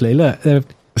 actually. Look, they're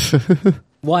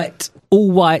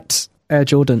all white Air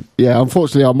Jordan. Yeah,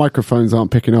 unfortunately, our microphones aren't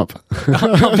picking up.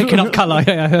 Not picking up colour.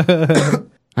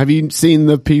 Have you seen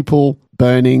the people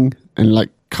burning and like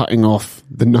cutting off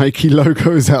the Nike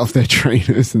logos out of their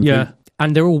trainers? And things?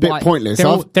 And they're all white. Pointless.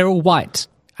 They're all white,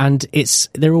 and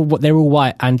they're all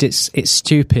white, and it's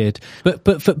stupid.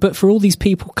 But for all these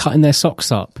people cutting their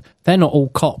socks up, they're not all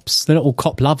cops. They're not all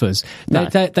cop lovers. No.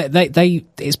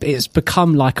 It's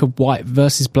become like a white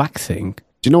versus black thing.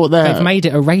 Do you know what they've made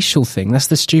it a racial thing? That's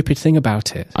the stupid thing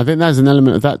about it. I think there's an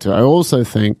element of that to it. I also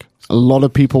think a lot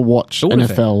of people watch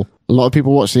NFL. A lot of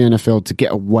people watch the NFL to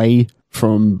get away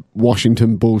from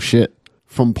Washington bullshit,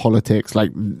 from politics.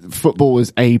 Like, football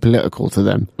is apolitical to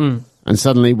them. And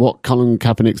suddenly what Colin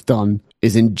Kaepernick's done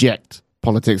is inject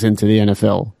politics into the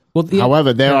NFL. Well,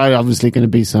 however, there are obviously going to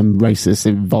be some racists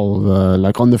involved,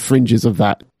 like on the fringes of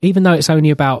that. Even though it's only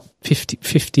about 50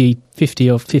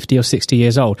 or 60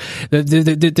 years old,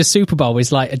 the Super Bowl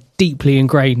is like a deeply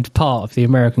ingrained part of the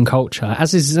American culture,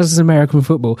 as is American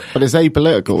football. But it's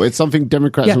apolitical. It's something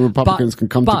Democrats and Republicans can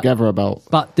come together about.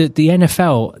 But the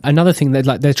NFL, another thing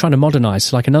they're trying to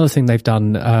modernize. Like, another thing they've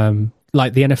done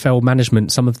like the NFL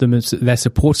management, some of them, they're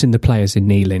supporting the players in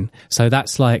kneeling. So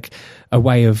that's like a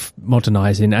way of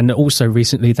modernising. And also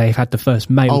recently they've had the first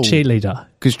male cheerleader.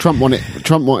 Because Trump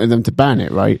wanted them to ban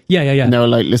it, right? Yeah. And they were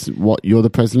like, listen, what, you're the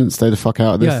president, stay the fuck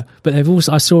out of this. Yeah, but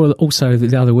I saw also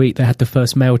the other week they had the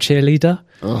first male cheerleader.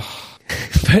 Ugh.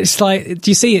 But it's like,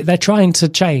 do you see it? They're trying to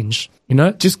change, you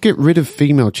know? Just get rid of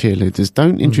female cheerleaders.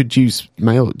 Don't introduce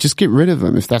male. Just get rid of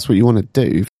them if that's what you want to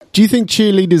do. Do you think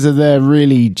cheerleaders are there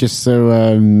really just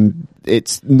so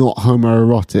it's not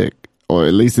homoerotic? Or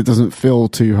at least it doesn't feel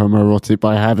too homoerotic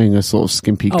by having a sort of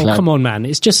skimpy clad. Oh, come on, man.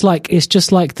 It's just like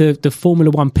the Formula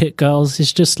One pit girls.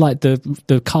 It's just like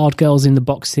the card girls in the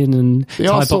boxing and they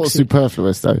are sort of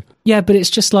superfluous, though. Yeah, but it's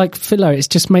just like filler. It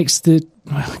just makes the...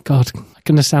 Oh, God, I'm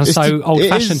going to sound so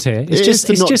old-fashioned here. It's just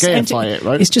gayify it,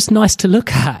 right? It's just nice to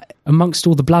look at amongst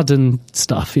all the blood and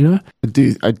stuff, you know?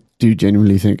 I do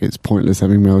genuinely think it's pointless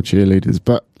having male cheerleaders.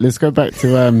 But let's go back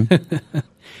to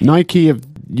Nike.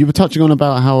 You were touching on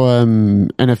about how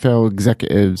NFL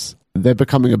executives, they're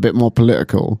becoming a bit more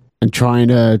political and trying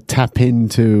to tap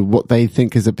into what they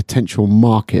think is a potential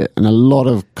market. And a lot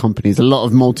of companies, a lot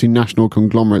of multinational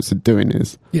conglomerates are doing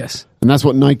this. Yes. And that's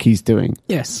what Nike's doing.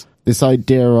 Yes. This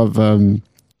idea of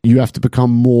you have to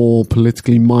become more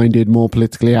politically minded, more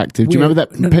politically active. Do you remember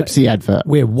that Pepsi advert?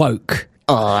 We're woke.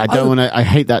 Oh, I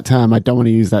hate that term. I don't want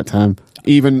to use that term.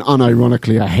 Even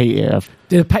unironically, I hate it.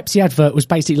 The Pepsi advert was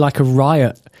basically like a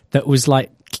riot that was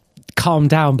like calmed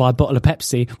down by a bottle of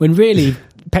Pepsi, when really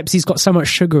Pepsi's got so much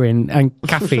sugar in and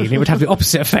caffeine, it would have the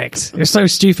opposite effect. It's so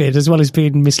stupid as well as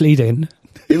being misleading.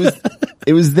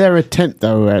 It was their attempt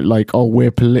though at like, oh,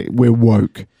 we're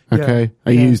woke. Okay, yeah.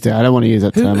 I used it. I don't want to use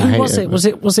that term. I hate was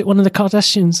it? Was it one of the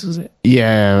Kardashians? Was it?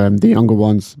 Yeah, the younger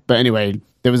ones. But anyway,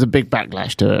 there was a big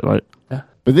backlash to it, right? Yeah.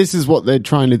 But this is what they're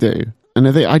trying to do, and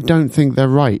I don't think they're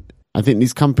right. I think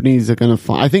these companies are going to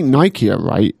find... I think Nike are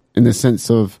right in the sense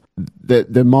of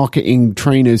they're marketing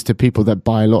trainers to people that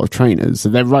buy a lot of trainers. So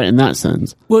they're right in that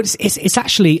sense. Well, it's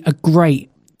actually a great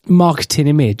marketing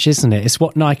image, isn't it? It's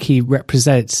what Nike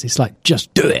represents. It's like,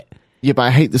 just do it. Yeah, but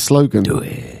I hate the slogan. Do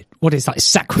it. What is like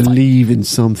sacrifice? Believe in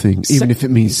something, even if it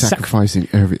means sacrificing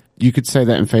everything. You could say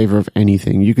that in favour of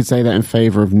anything. You could say that in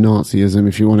favour of Nazism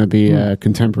if you want to be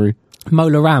contemporary.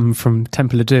 Mola Ram from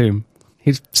Temple of Doom.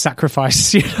 His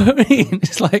sacrifice, you know what I mean?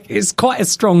 It's like, it's quite a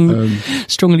strongly,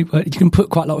 you can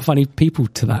put quite a lot of funny people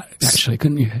to that, actually,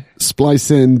 couldn't you? Splice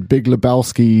in Big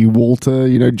Lebowski,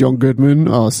 Walter, John Goodman.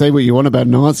 Oh, say what you want about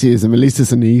Nazism, at least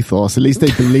it's an ethos, at least they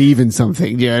believe in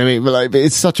something, you know what I mean? But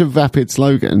it's such a vapid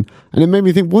slogan. And it made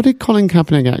me think, what did Colin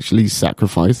Kaepernick actually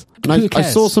sacrifice? And I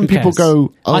saw some people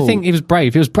go, oh. I think it was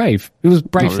brave. It was brave. It was a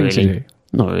brave thing to do.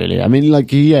 Not really. I mean,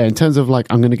 in terms of I'm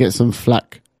going to get some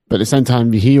flack. But at the same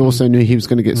time, he also knew he was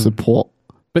going to get support.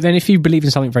 But then if you believe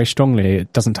in something very strongly,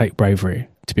 it doesn't take bravery,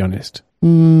 to be honest.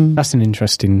 That's an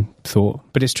interesting thought.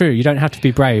 But it's true. You don't have to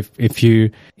be brave if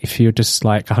you're just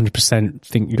like 100%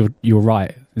 think you're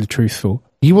right, the truthful.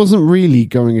 He wasn't really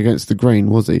going against the grain,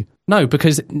 was he? No,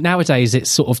 because nowadays it's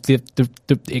sort of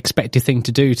the expected thing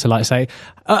to do to like say,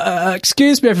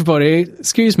 excuse me, everybody,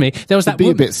 excuse me. There was that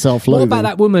be a bit self-loathing. What about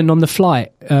that woman on the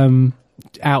flight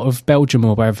out of Belgium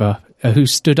or wherever? Who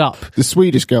stood up? The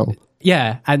Swedish girl.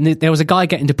 Yeah, and there was a guy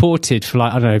getting deported for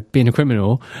I don't know, being a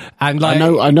criminal. And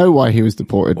I know why he was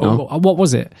deported now. What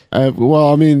was it?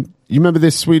 Well, I mean, you remember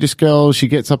this Swedish girl? She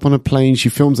gets up on a plane, she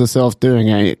films herself doing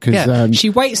it because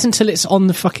she waits until it's on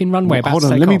the fucking runway. Hold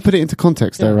on, let me put it into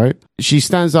context there, right? She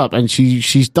stands up and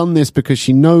she's done this because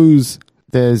she knows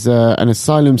there's an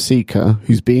asylum seeker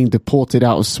who's being deported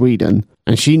out of Sweden.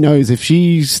 And she knows if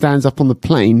she stands up on the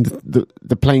plane,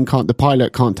 the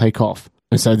pilot can't take off.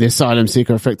 And so the asylum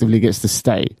seeker effectively gets to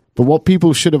stay. But what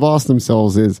people should have asked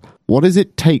themselves is, what does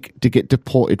it take to get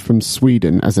deported from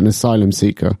Sweden as an asylum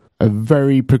seeker? A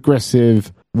very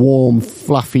progressive, warm,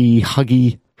 fluffy,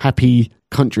 huggy, happy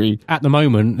country. At the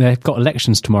moment, they've got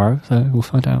elections tomorrow, so we'll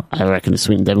find out. I reckon the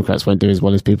Sweden Democrats won't do as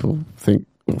well as people think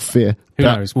or fear. Who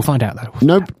knows? We'll find out,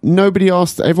 though. Nobody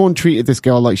asked. Everyone treated this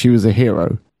girl like she was a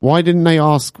hero. Why didn't they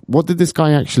ask, what did this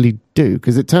guy actually do?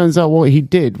 Because it turns out what he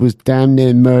did was damn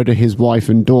near murder his wife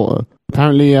and daughter.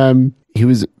 Apparently, he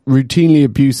was routinely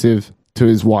abusive to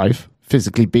his wife,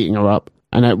 physically beating her up.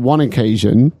 And at one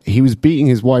occasion, he was beating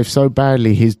his wife so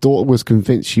badly, his daughter was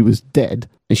convinced she was dead.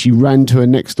 And she ran to a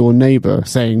next-door neighbour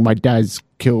saying, my dad's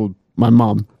killed my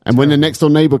mum. And when the next-door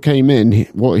neighbour came in,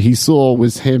 what he saw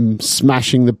was him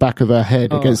smashing the back of her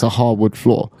head against a hardwood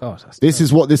floor. God, this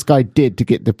is what this guy did to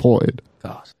get deported.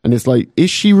 God. And it's like,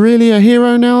 is she really a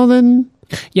hero now then?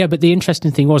 Yeah, but the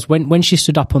interesting thing was when she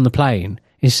stood up on the plane,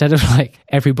 instead of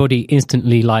everybody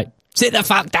instantly sit the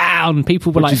fuck down.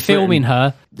 People were like filming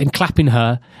her and clapping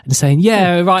her and saying,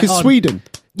 yeah, right. Because Sweden.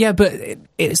 Yeah, but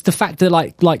it's the fact that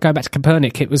like going back to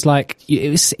Copernic, it was like,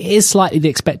 it is slightly the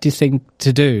expected thing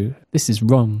to do. This is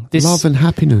wrong. Love and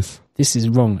happiness. This is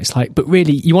wrong. It's like, but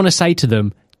really, you want to say to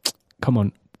them, come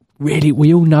on, really,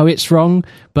 we all know it's wrong,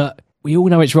 but we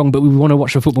want to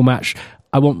watch a football match.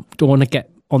 I want to get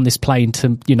on this plane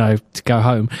to go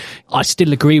home. I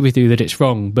still agree with you that it's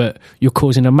wrong, but you're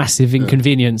causing a massive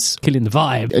inconvenience, killing the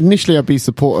vibe. Initially, I'd be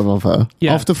supportive of her.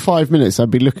 Yeah. After 5 minutes, I'd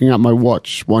be looking at my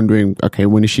watch, wondering, okay,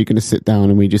 when is she going to sit down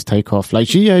and we just take off? Like,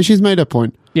 she's made her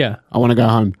point. Yeah. I want to go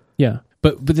home. Yeah.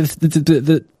 But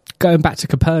the going back to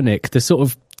Copernic, the sort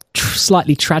of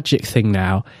slightly tragic thing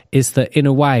now is that, in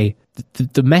a way,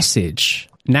 the message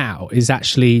now is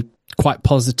actually quite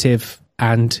positive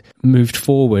and moved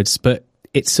forwards, but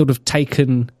it's sort of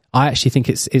taken, I actually think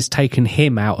it's taken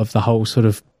him out of the whole sort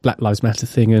of Black Lives Matter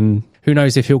thing, and who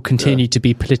knows if he'll continue to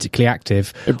be politically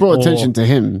active. It brought attention to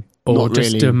him. Or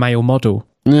just really a male model.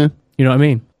 Yeah. You know what I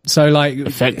mean? So like...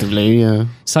 Effectively, yeah.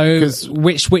 So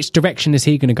which direction is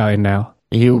he going to go in now?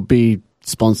 He'll be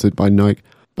sponsored by Nike.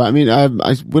 But I mean,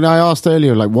 when I asked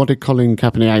earlier, like, what did Colin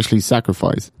Kaepernick actually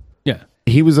sacrifice? Yeah.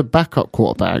 He was a backup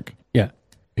quarterback.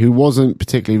 Who wasn't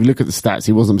particularly, if you look at the stats,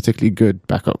 he wasn't particularly good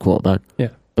backup quarterback. Yeah.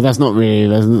 But that's not really,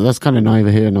 that's kind of neither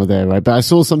here nor there, right? But I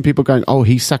saw some people going, oh,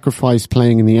 he sacrificed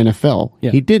playing in the NFL.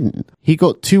 Yeah. He didn't. He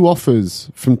got 2 offers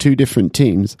from 2 different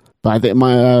teams. But I think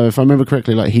if I remember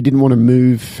correctly, like, he didn't want to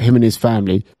move him and his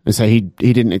family, and so he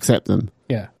didn't accept them.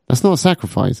 Yeah. That's not a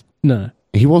sacrifice. No.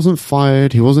 He wasn't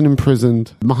fired. He wasn't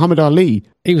imprisoned. Muhammad Ali.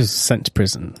 He was sent to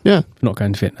prison. Yeah. For not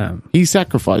going to Vietnam. He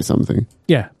sacrificed something.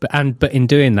 Yeah. But in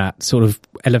doing that, sort of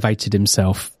elevated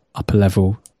himself up a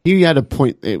level. He had a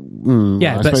point. I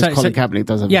suppose Colin Kaepernick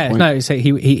does have a point. No, so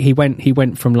he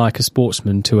went from like a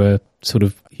sportsman to a sort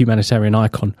of humanitarian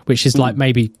icon, which is like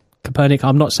maybe Copernic.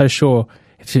 I'm not so sure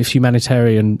if it's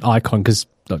humanitarian icon, because,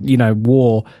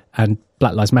 war and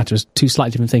Black Lives Matter is 2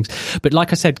 slightly different things. But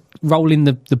like I said, rolling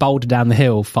the boulder down the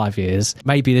hill 5 years,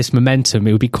 maybe this momentum,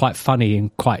 it would be quite funny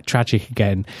and quite tragic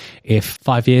again if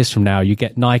 5 years from now you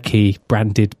get Nike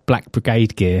branded Black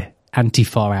Brigade gear,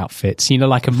 Antifa outfits,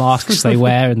 like a masks they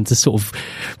wear and the sort of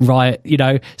riot,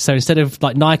 so instead of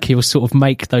like Nike will sort of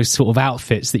make those sort of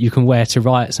outfits that you can wear to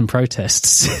riots and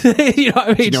protests. You know what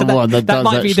I mean? That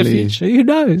might be the future. Who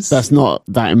knows? That's not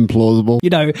that implausible.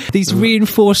 These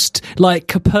reinforced like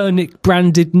Copernic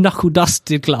branded knuckle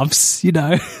dusted gloves,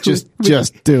 Just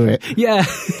do it. Yeah.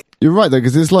 You're right though,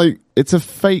 because it's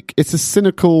a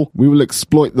cynical, we will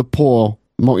exploit the poor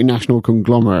multinational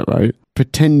conglomerate, right?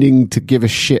 Pretending to give a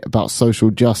shit about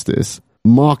social justice,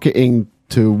 marketing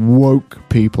to woke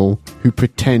people who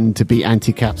pretend to be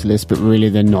anti-capitalist, but really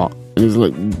they're not. And it's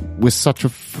like, we're such a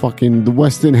the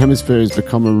Western Hemisphere has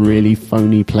become a really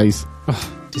phony place.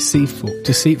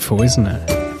 Deceitful, isn't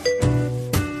it?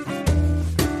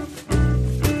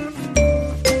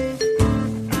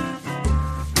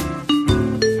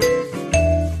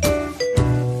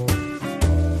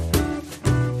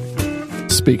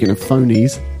 Speaking of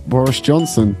phonies, Boris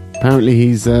Johnson, apparently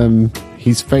he's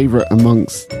favourite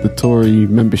amongst the Tory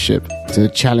membership to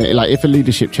challenge, like if a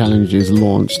leadership challenge is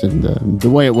launched, and the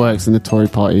way it works in the Tory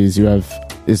party is you have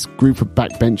this group of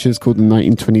backbenchers called the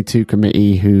 1922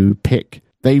 committee who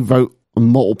they vote on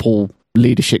multiple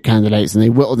leadership candidates and they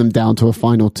whittle them down to a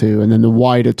final 2, and then the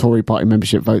wider Tory party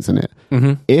membership votes on it.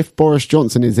 Mm-hmm. If Boris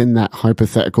Johnson is in that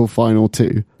hypothetical final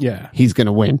 2, he's going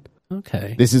to win.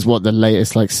 Okay. This is what the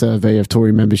latest survey of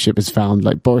Tory membership has found.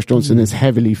 Like, Boris Johnson is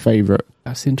heavily favourite.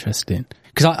 That's interesting.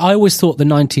 Because I always thought the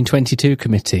 1922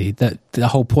 committee, that the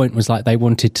whole point was they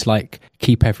wanted to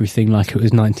keep everything like it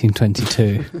was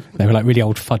 1922. They were really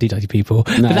old fuddy-duddy people.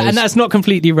 No, and that's not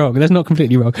completely wrong. That's not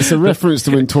completely wrong. It's a reference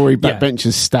to when Tory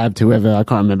backbenchers stabbed whoever. I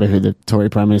can't remember who the Tory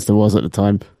Prime Minister was at the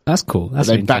time. That's cool.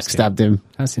 They backstabbed him.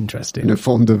 That's interesting.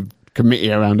 Formed a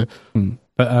committee around it.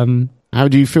 But how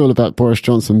do you feel about Boris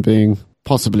Johnson being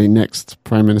possibly next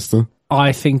Prime Minister?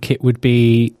 I think it would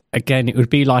be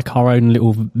like our own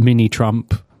little mini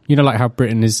Trump. Like how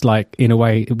Britain is in a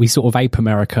way, we sort of ape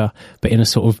America, but in a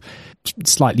sort of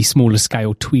slightly smaller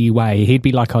scale twee way. He'd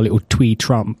be like our little twee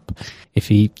Trump if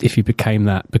he became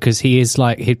that, because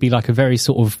he'd be like a very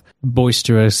sort of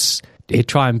boisterous, he'd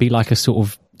try and be like a sort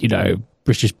of,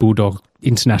 British bulldog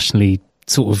internationally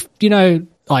sort of, you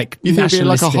think he'd be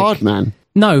like a hard man?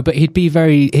 No, but he'd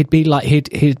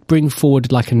bring forward a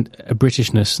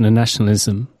Britishness and a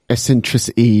nationalism.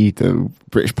 Eccentricity that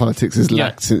British politics has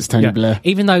lacked since Tony Blair.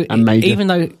 Even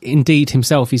though indeed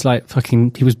himself, he's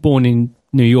he was born in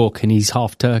New York and he's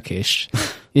half Turkish,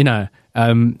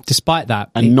 Despite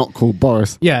that, and not called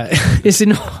Boris. Yeah, it's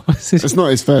not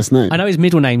his first name. I know his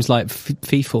middle name's like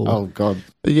Feeful. Oh God,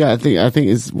 yeah. I think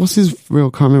it's what's his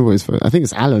real? Can't remember what his first. I think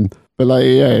it's Alan. But like,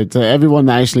 yeah, to everyone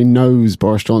that actually knows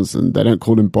Boris Johnson, they don't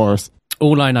call him Boris.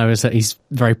 All I know is that he's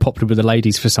very popular with the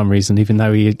ladies for some reason, even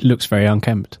though he looks very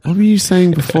unkempt. What were you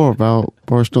saying before about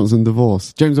Boris Johnson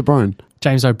divorce? James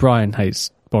O'Brien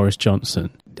hates Boris Johnson.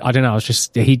 I don't know.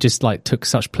 He just like took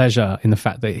such pleasure in the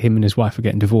fact that him and his wife are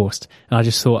getting divorced. And I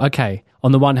just thought, okay,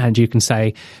 on the one hand, you can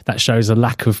say that shows a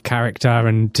lack of character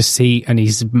and deceit, and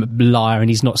he's a liar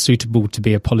and he's not suitable to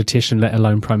be a politician, let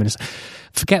alone prime minister.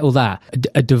 Forget all that.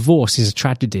 A divorce is a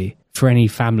tragedy for any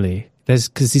family.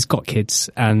 Because he's got kids,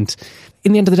 and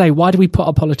in the end of the day, why do we put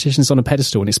our politicians on a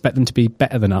pedestal and expect them to be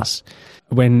better than us?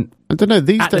 When I don't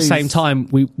know, at the same time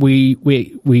we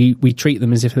treat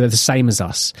them as if they're the same as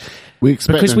us.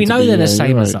 Because we know they're the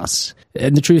same as us,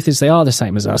 and the truth is they are the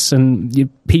same as us. And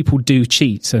people do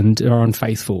cheat and are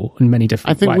unfaithful in many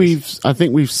different ways. I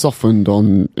think we've softened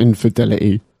on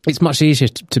infidelity. It's much easier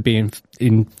to be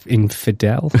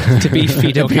infidel, to be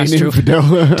Fidel Castro,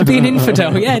 to be an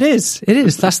infidel. Yeah, it is.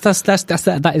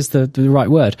 That is the right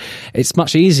word. It's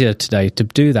much easier today to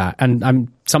do that,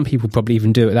 and some people probably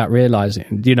even do it without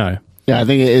realizing. Yeah, I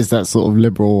think it is that sort of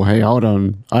liberal. Hey, hold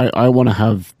on, I want to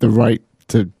have the right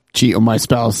to cheat on my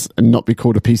spouse and not be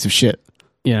called a piece of shit.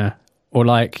 Yeah. Or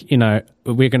like,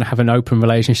 we're going to have an open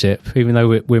relationship, even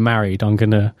though we're married. I'm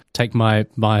going to take my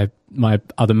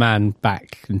other man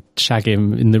back and shag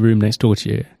him in the room next door to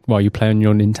you while you play on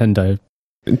your Nintendo.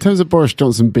 In terms of Boris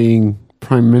Johnson being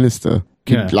Prime Minister,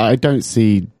 I don't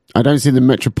see the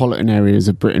metropolitan areas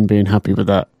of Britain being happy with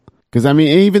that. Because, I mean,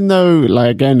 even though,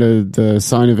 like, again, the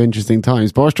sign of interesting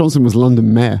times, Boris Johnson was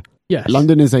London mayor. Yes.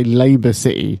 London is a Labour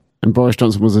city, and Boris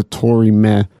Johnson was a Tory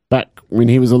mayor back when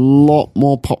he was a lot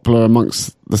more popular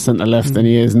amongst the centre-left than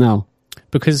he is now.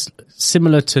 Because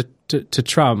similar to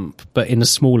Trump, but in a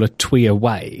smaller, twee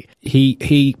way,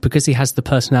 because he has the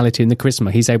personality and the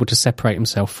charisma, he's able to separate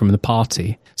himself from the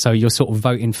party. So you're sort of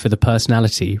voting for the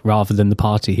personality rather than the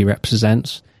party he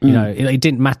represents. It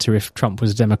didn't matter if Trump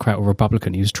was a Democrat or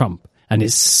Republican, he was Trump. And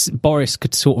Boris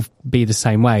could sort of be the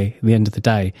same way at the end of the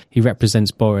day. He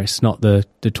represents Boris, not the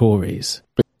Tories.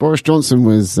 But Boris Johnson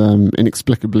was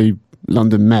inexplicably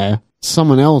London mayor.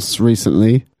 Someone else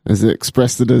recently has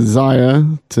expressed a desire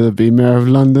to be mayor of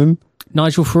London.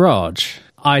 Nigel Farage.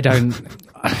 I don't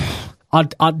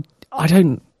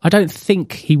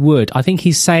think he would. I think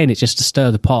he's saying it just to stir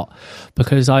the pot,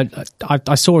 because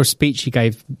I saw a speech he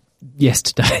gave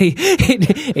yesterday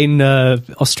in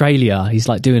Australia. He's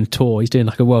like doing a tour. He's doing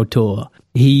like a world tour.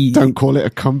 Don't call it a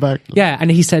comeback. Yeah, and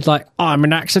he said like, I'm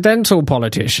an accidental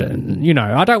politician.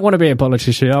 I don't want to be a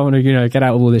politician. I want to, get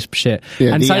out of all this shit.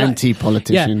 Yeah, and the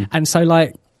anti-politician. Yeah, and so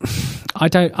like, I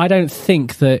don't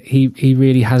think that he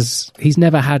really has. He's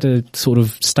never had a sort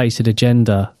of stated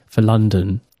agenda for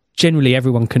London. Generally,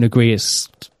 everyone can agree it's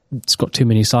got too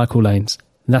many cycle lanes.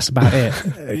 And that's about it.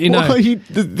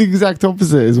 The exact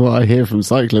opposite is what I hear from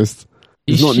cyclists.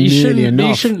 It's not nearly enough.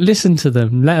 You shouldn't listen to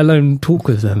them, let alone talk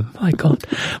with them. My God.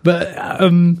 But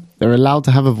they're allowed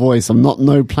to have a voice. I'm not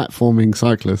no platforming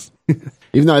cyclist.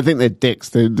 Even though I think they're dicks,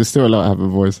 they're still allowed to have a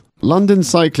voice. London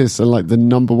cyclists are like the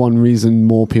number one reason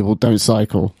more people don't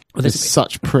cycle. They're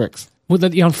such pricks. Well,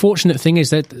 the unfortunate thing is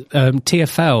that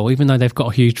TfL, even though they've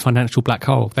got a huge financial black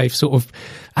hole, they've sort of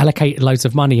allocated loads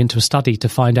of money into a study to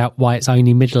find out why it's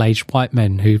only middle-aged white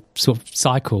men who sort of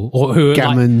cycle, or who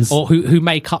Gammons. Who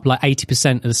make up like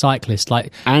 80% of the cyclists,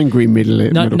 like angry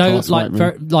middle class white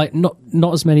men.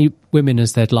 Not as many women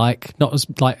as they'd like, not as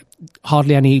like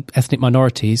hardly any ethnic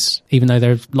minorities, even though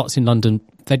there are lots in London.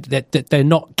 They're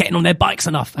not getting on their bikes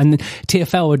enough, and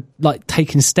TfL are like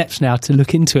taking steps now to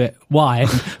look into it. Why?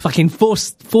 Fucking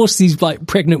force these like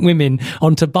pregnant women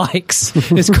onto bikes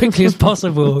as quickly as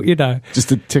possible. Just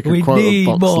to tick a we quota need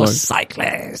box more load.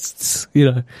 Cyclists.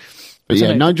 But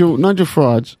yeah, Nigel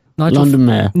Farage, London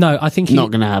mayor. No, I think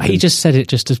not going to happen. He just said it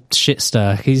just to shit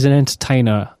stir. He's an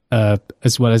entertainer.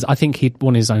 As well as I think he'd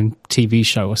want his own TV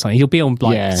show or something. He'll be on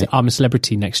I'm a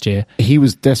Celebrity next year. He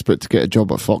was desperate to get a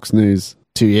job at Fox News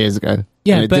 2 years ago.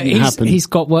 Yeah, but he's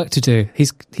got work to do.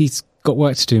 He's got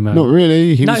work to do, man. Not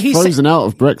really. He was frozen out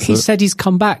of Brexit. He said he's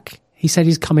come back. He said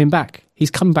he's coming back. He's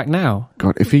coming back now.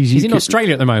 God, if he's in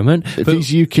Australia at the moment. If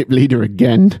he's UKIP leader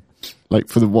again, like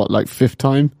for the fifth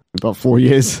time, about 4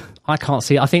 years. I can't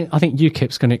see it. I think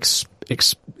UKIP's going to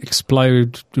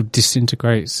explode,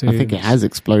 disintegrate soon. I think it has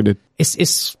exploded.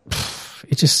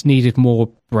 It just needed more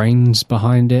brains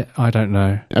behind it. I don't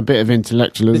know. A bit of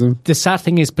intellectualism. The sad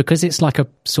thing is, because it's like a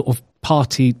sort of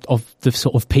party of the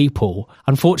sort of people,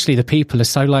 unfortunately the people are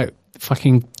so like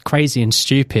fucking crazy and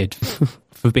stupid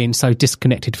for being so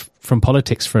disconnected from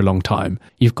politics for a long time.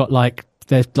 You've got like,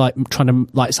 they're like trying to,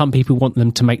 like, some people want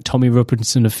them to make Tommy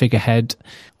Robinson a figurehead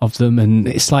of them, and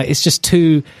it's like, it's just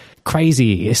too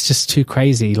crazy. It's just too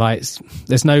crazy. Like,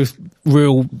 there's no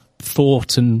real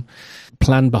thought and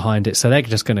plan behind it, so they're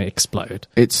just going to explode.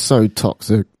 It's so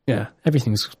toxic. Yeah,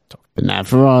 everything's toxic. But now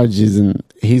Farage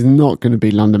he's not going to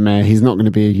be London Mayor. He's not going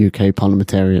to be a UK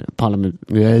parliament.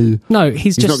 No,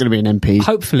 he's just not going to be an MP.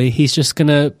 Hopefully, he's just going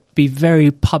to be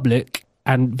very public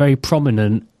and very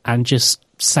prominent and just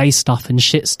say stuff and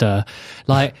shit stir.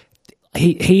 Like,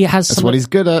 he has. That's what he's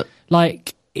good at.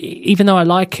 Like, even though I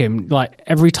like him, like,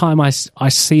 every time I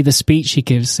see the speech he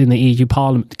gives in the EU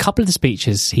Parliament, a couple of the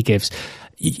speeches he gives,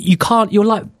 you can't, you're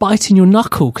like biting your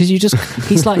knuckle, because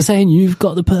he's like saying, you've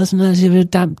got the personality of a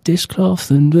damp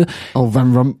dishcloth, and Van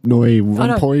Rompuy,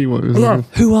 what was that?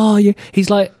 Who are you?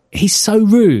 He's so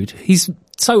rude, he's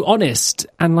so honest,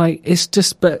 and like, it's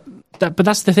just, but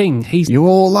that's the thing. You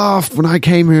all laughed when I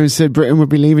came here and said Britain would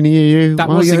be leaving the EU. That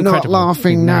was you're incredible. Not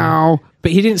laughing now.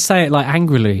 But he didn't say it like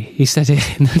angrily. He said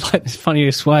it in like the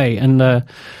funniest way, and the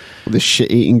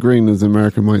shit-eating green, as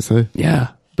America might say. Yeah.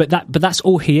 But that's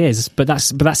all he is. But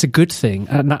that's a good thing,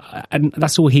 and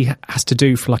that's all he has to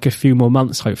do for like a few more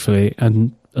months, hopefully,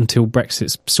 and until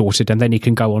Brexit's sorted, and then he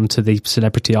can go on to the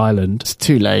Celebrity Island. It's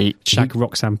too late. Shag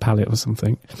Roxanne Pallet or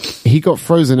something. He got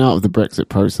frozen out of the Brexit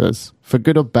process, for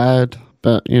good or bad.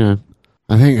 But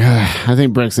I think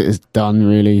Brexit is done.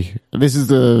 Really, this is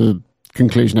the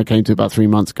conclusion I came to about 3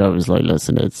 months ago. It was like,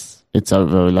 listen, it's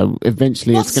over. Like,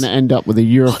 eventually, it's going to end up with a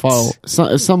Europhile.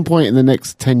 So, at some point in the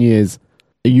next 10 years.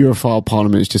 A Europhile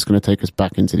parliament is just going to take us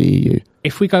back into the EU.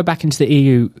 If we go back into the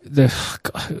EU,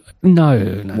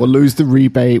 no. We'll lose the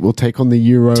rebate. We'll take on the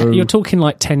euro. You're talking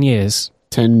like 10 years.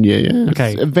 10 years, yeah.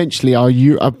 Okay. Eventually, our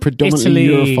predominantly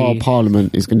Europhile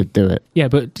parliament is going to do it. Yeah,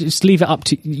 but just leave it up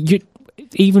to you.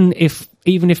 Even if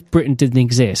Britain didn't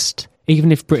exist,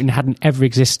 even if Britain hadn't ever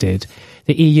existed,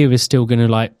 the EU is still going to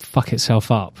like fuck itself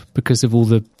up because of all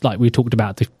the, like we talked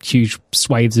about, the huge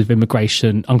swathes of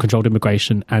immigration, uncontrolled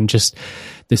immigration, and just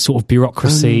the sort of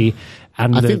bureaucracy.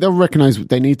 And I think they'll recognise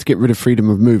they need to get rid of freedom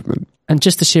of movement. And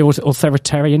just the sheer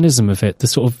authoritarianism of it, the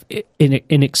sort of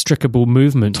inextricable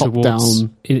movement towards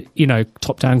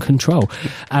top-down control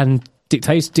and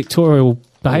dictatorial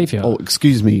behaviour.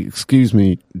 Excuse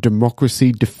me.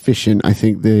 Democracy deficient, I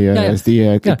think is the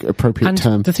appropriate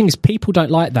term. The thing is, people don't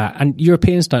like that, and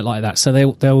Europeans don't like that, so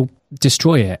they'll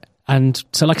destroy it. And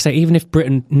so, like I say, even if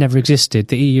Britain never existed,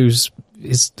 the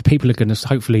the people are going to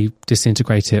hopefully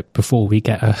disintegrate it before we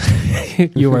get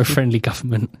a Euro-friendly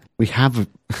government. We have a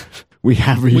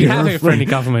friendly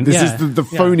government. This is the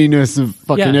phoniness of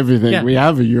fucking everything. Yeah. We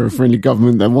have a Euro-friendly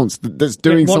government that's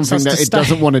doing something that it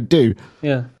doesn't want to do.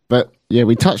 Yeah. But yeah,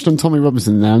 we touched on Tommy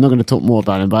Robinson now. I'm not going to talk more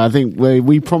about him, but I think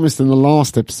we promised in the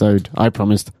last episode,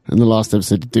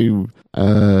 to do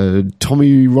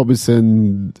Tommy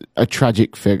Robinson, a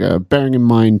tragic figure. Bearing in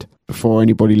mind, before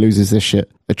anybody loses their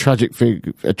shit, a tragic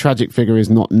figure is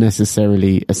not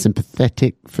necessarily a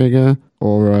sympathetic figure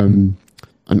or an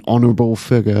honourable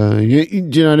figure. Do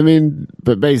you know what I mean?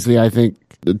 But basically, I think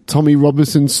the Tommy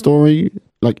Robinson story,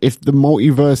 like, if the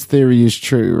multiverse theory is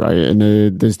true, right,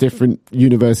 and there's different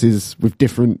universes with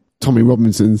different Tommy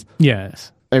Robinsons.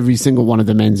 Yes. Every single one of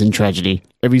them ends in tragedy.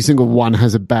 Every single one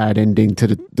has a bad ending to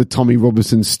the Tommy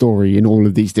Robinson story in all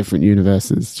of these different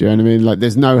universes. Do you know what I mean? Like,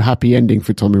 there's no happy ending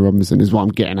for Tommy Robinson is what I'm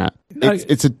getting at.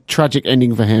 It's a tragic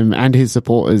ending for him and his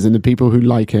supporters and the people who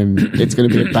like him. It's going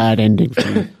to be a bad ending for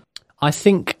him. I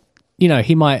think,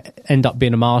 he might end up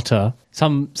being a martyr.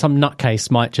 Some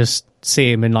nutcase might just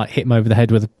see him and like hit him over the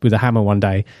head with a hammer one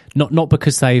day. Not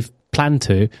because they've planned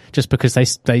to, just because they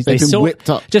saw, whipped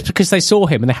up. Just because they saw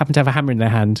him and they happened to have a hammer in their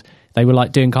hand. They were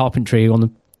like doing carpentry on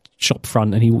the shop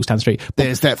front, and he walks down the street.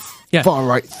 There's that far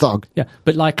right thug. Yeah,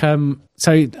 but like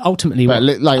so ultimately, I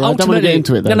don't want to get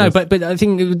into it. Though, no, but I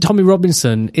think Tommy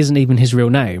Robinson isn't even his real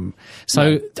name.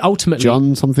 So ultimately,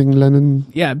 John something Lennon.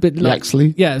 Yeah, but like,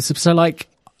 Yaxley. Yeah, so like.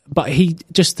 But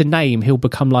the name, he'll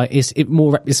become like, it's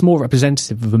more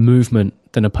representative of a movement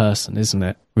than a person, isn't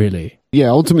it? Really? Yeah,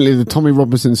 ultimately the Tommy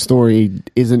Robinson story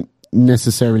isn't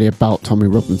necessarily about Tommy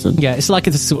Robinson. Yeah, it's like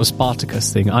this sort of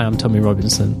Spartacus thing. I am Tommy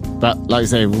Robinson. But like I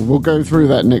say, we'll go through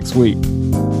that next week.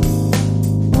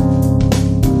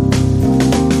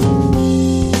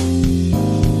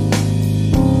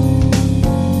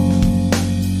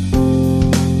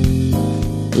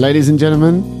 Ladies and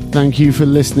gentlemen, thank you for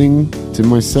listening to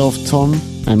myself, Tom,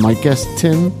 and my guest,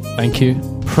 Tim. Thank you.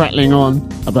 Prattling on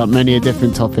about many a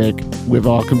different topic with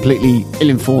our completely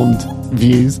ill-informed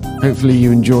views. Hopefully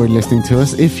you enjoyed listening to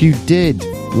us. If you did,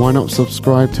 why not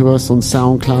subscribe to us on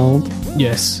SoundCloud?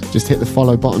 Yes. Just hit the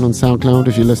follow button on SoundCloud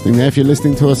if you're listening there. If you're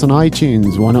listening to us on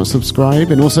iTunes, why not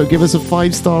subscribe? And also give us a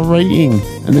 5-star rating.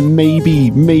 And then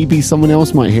maybe someone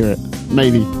else might hear it.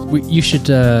 Maybe. You should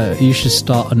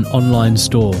start an online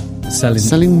store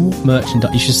selling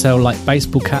merchandise. You should sell like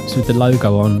baseball caps with the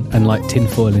logo on and like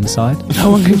tinfoil inside.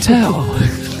 No one can tell.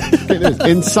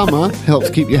 In summer, helps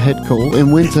keep your head cool.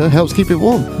 In winter, helps keep it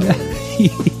warm.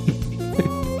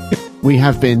 We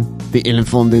have been the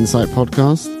Ill-Informed Insight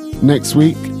Podcast. Next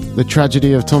week, the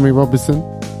tragedy of Tommy Robinson.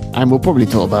 And we'll probably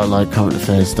talk about like current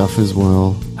affairs stuff as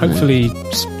well. Hopefully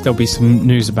there'll be some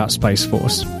news about Space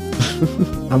Force.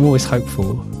 I'm always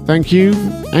hopeful. Thank you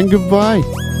and goodbye.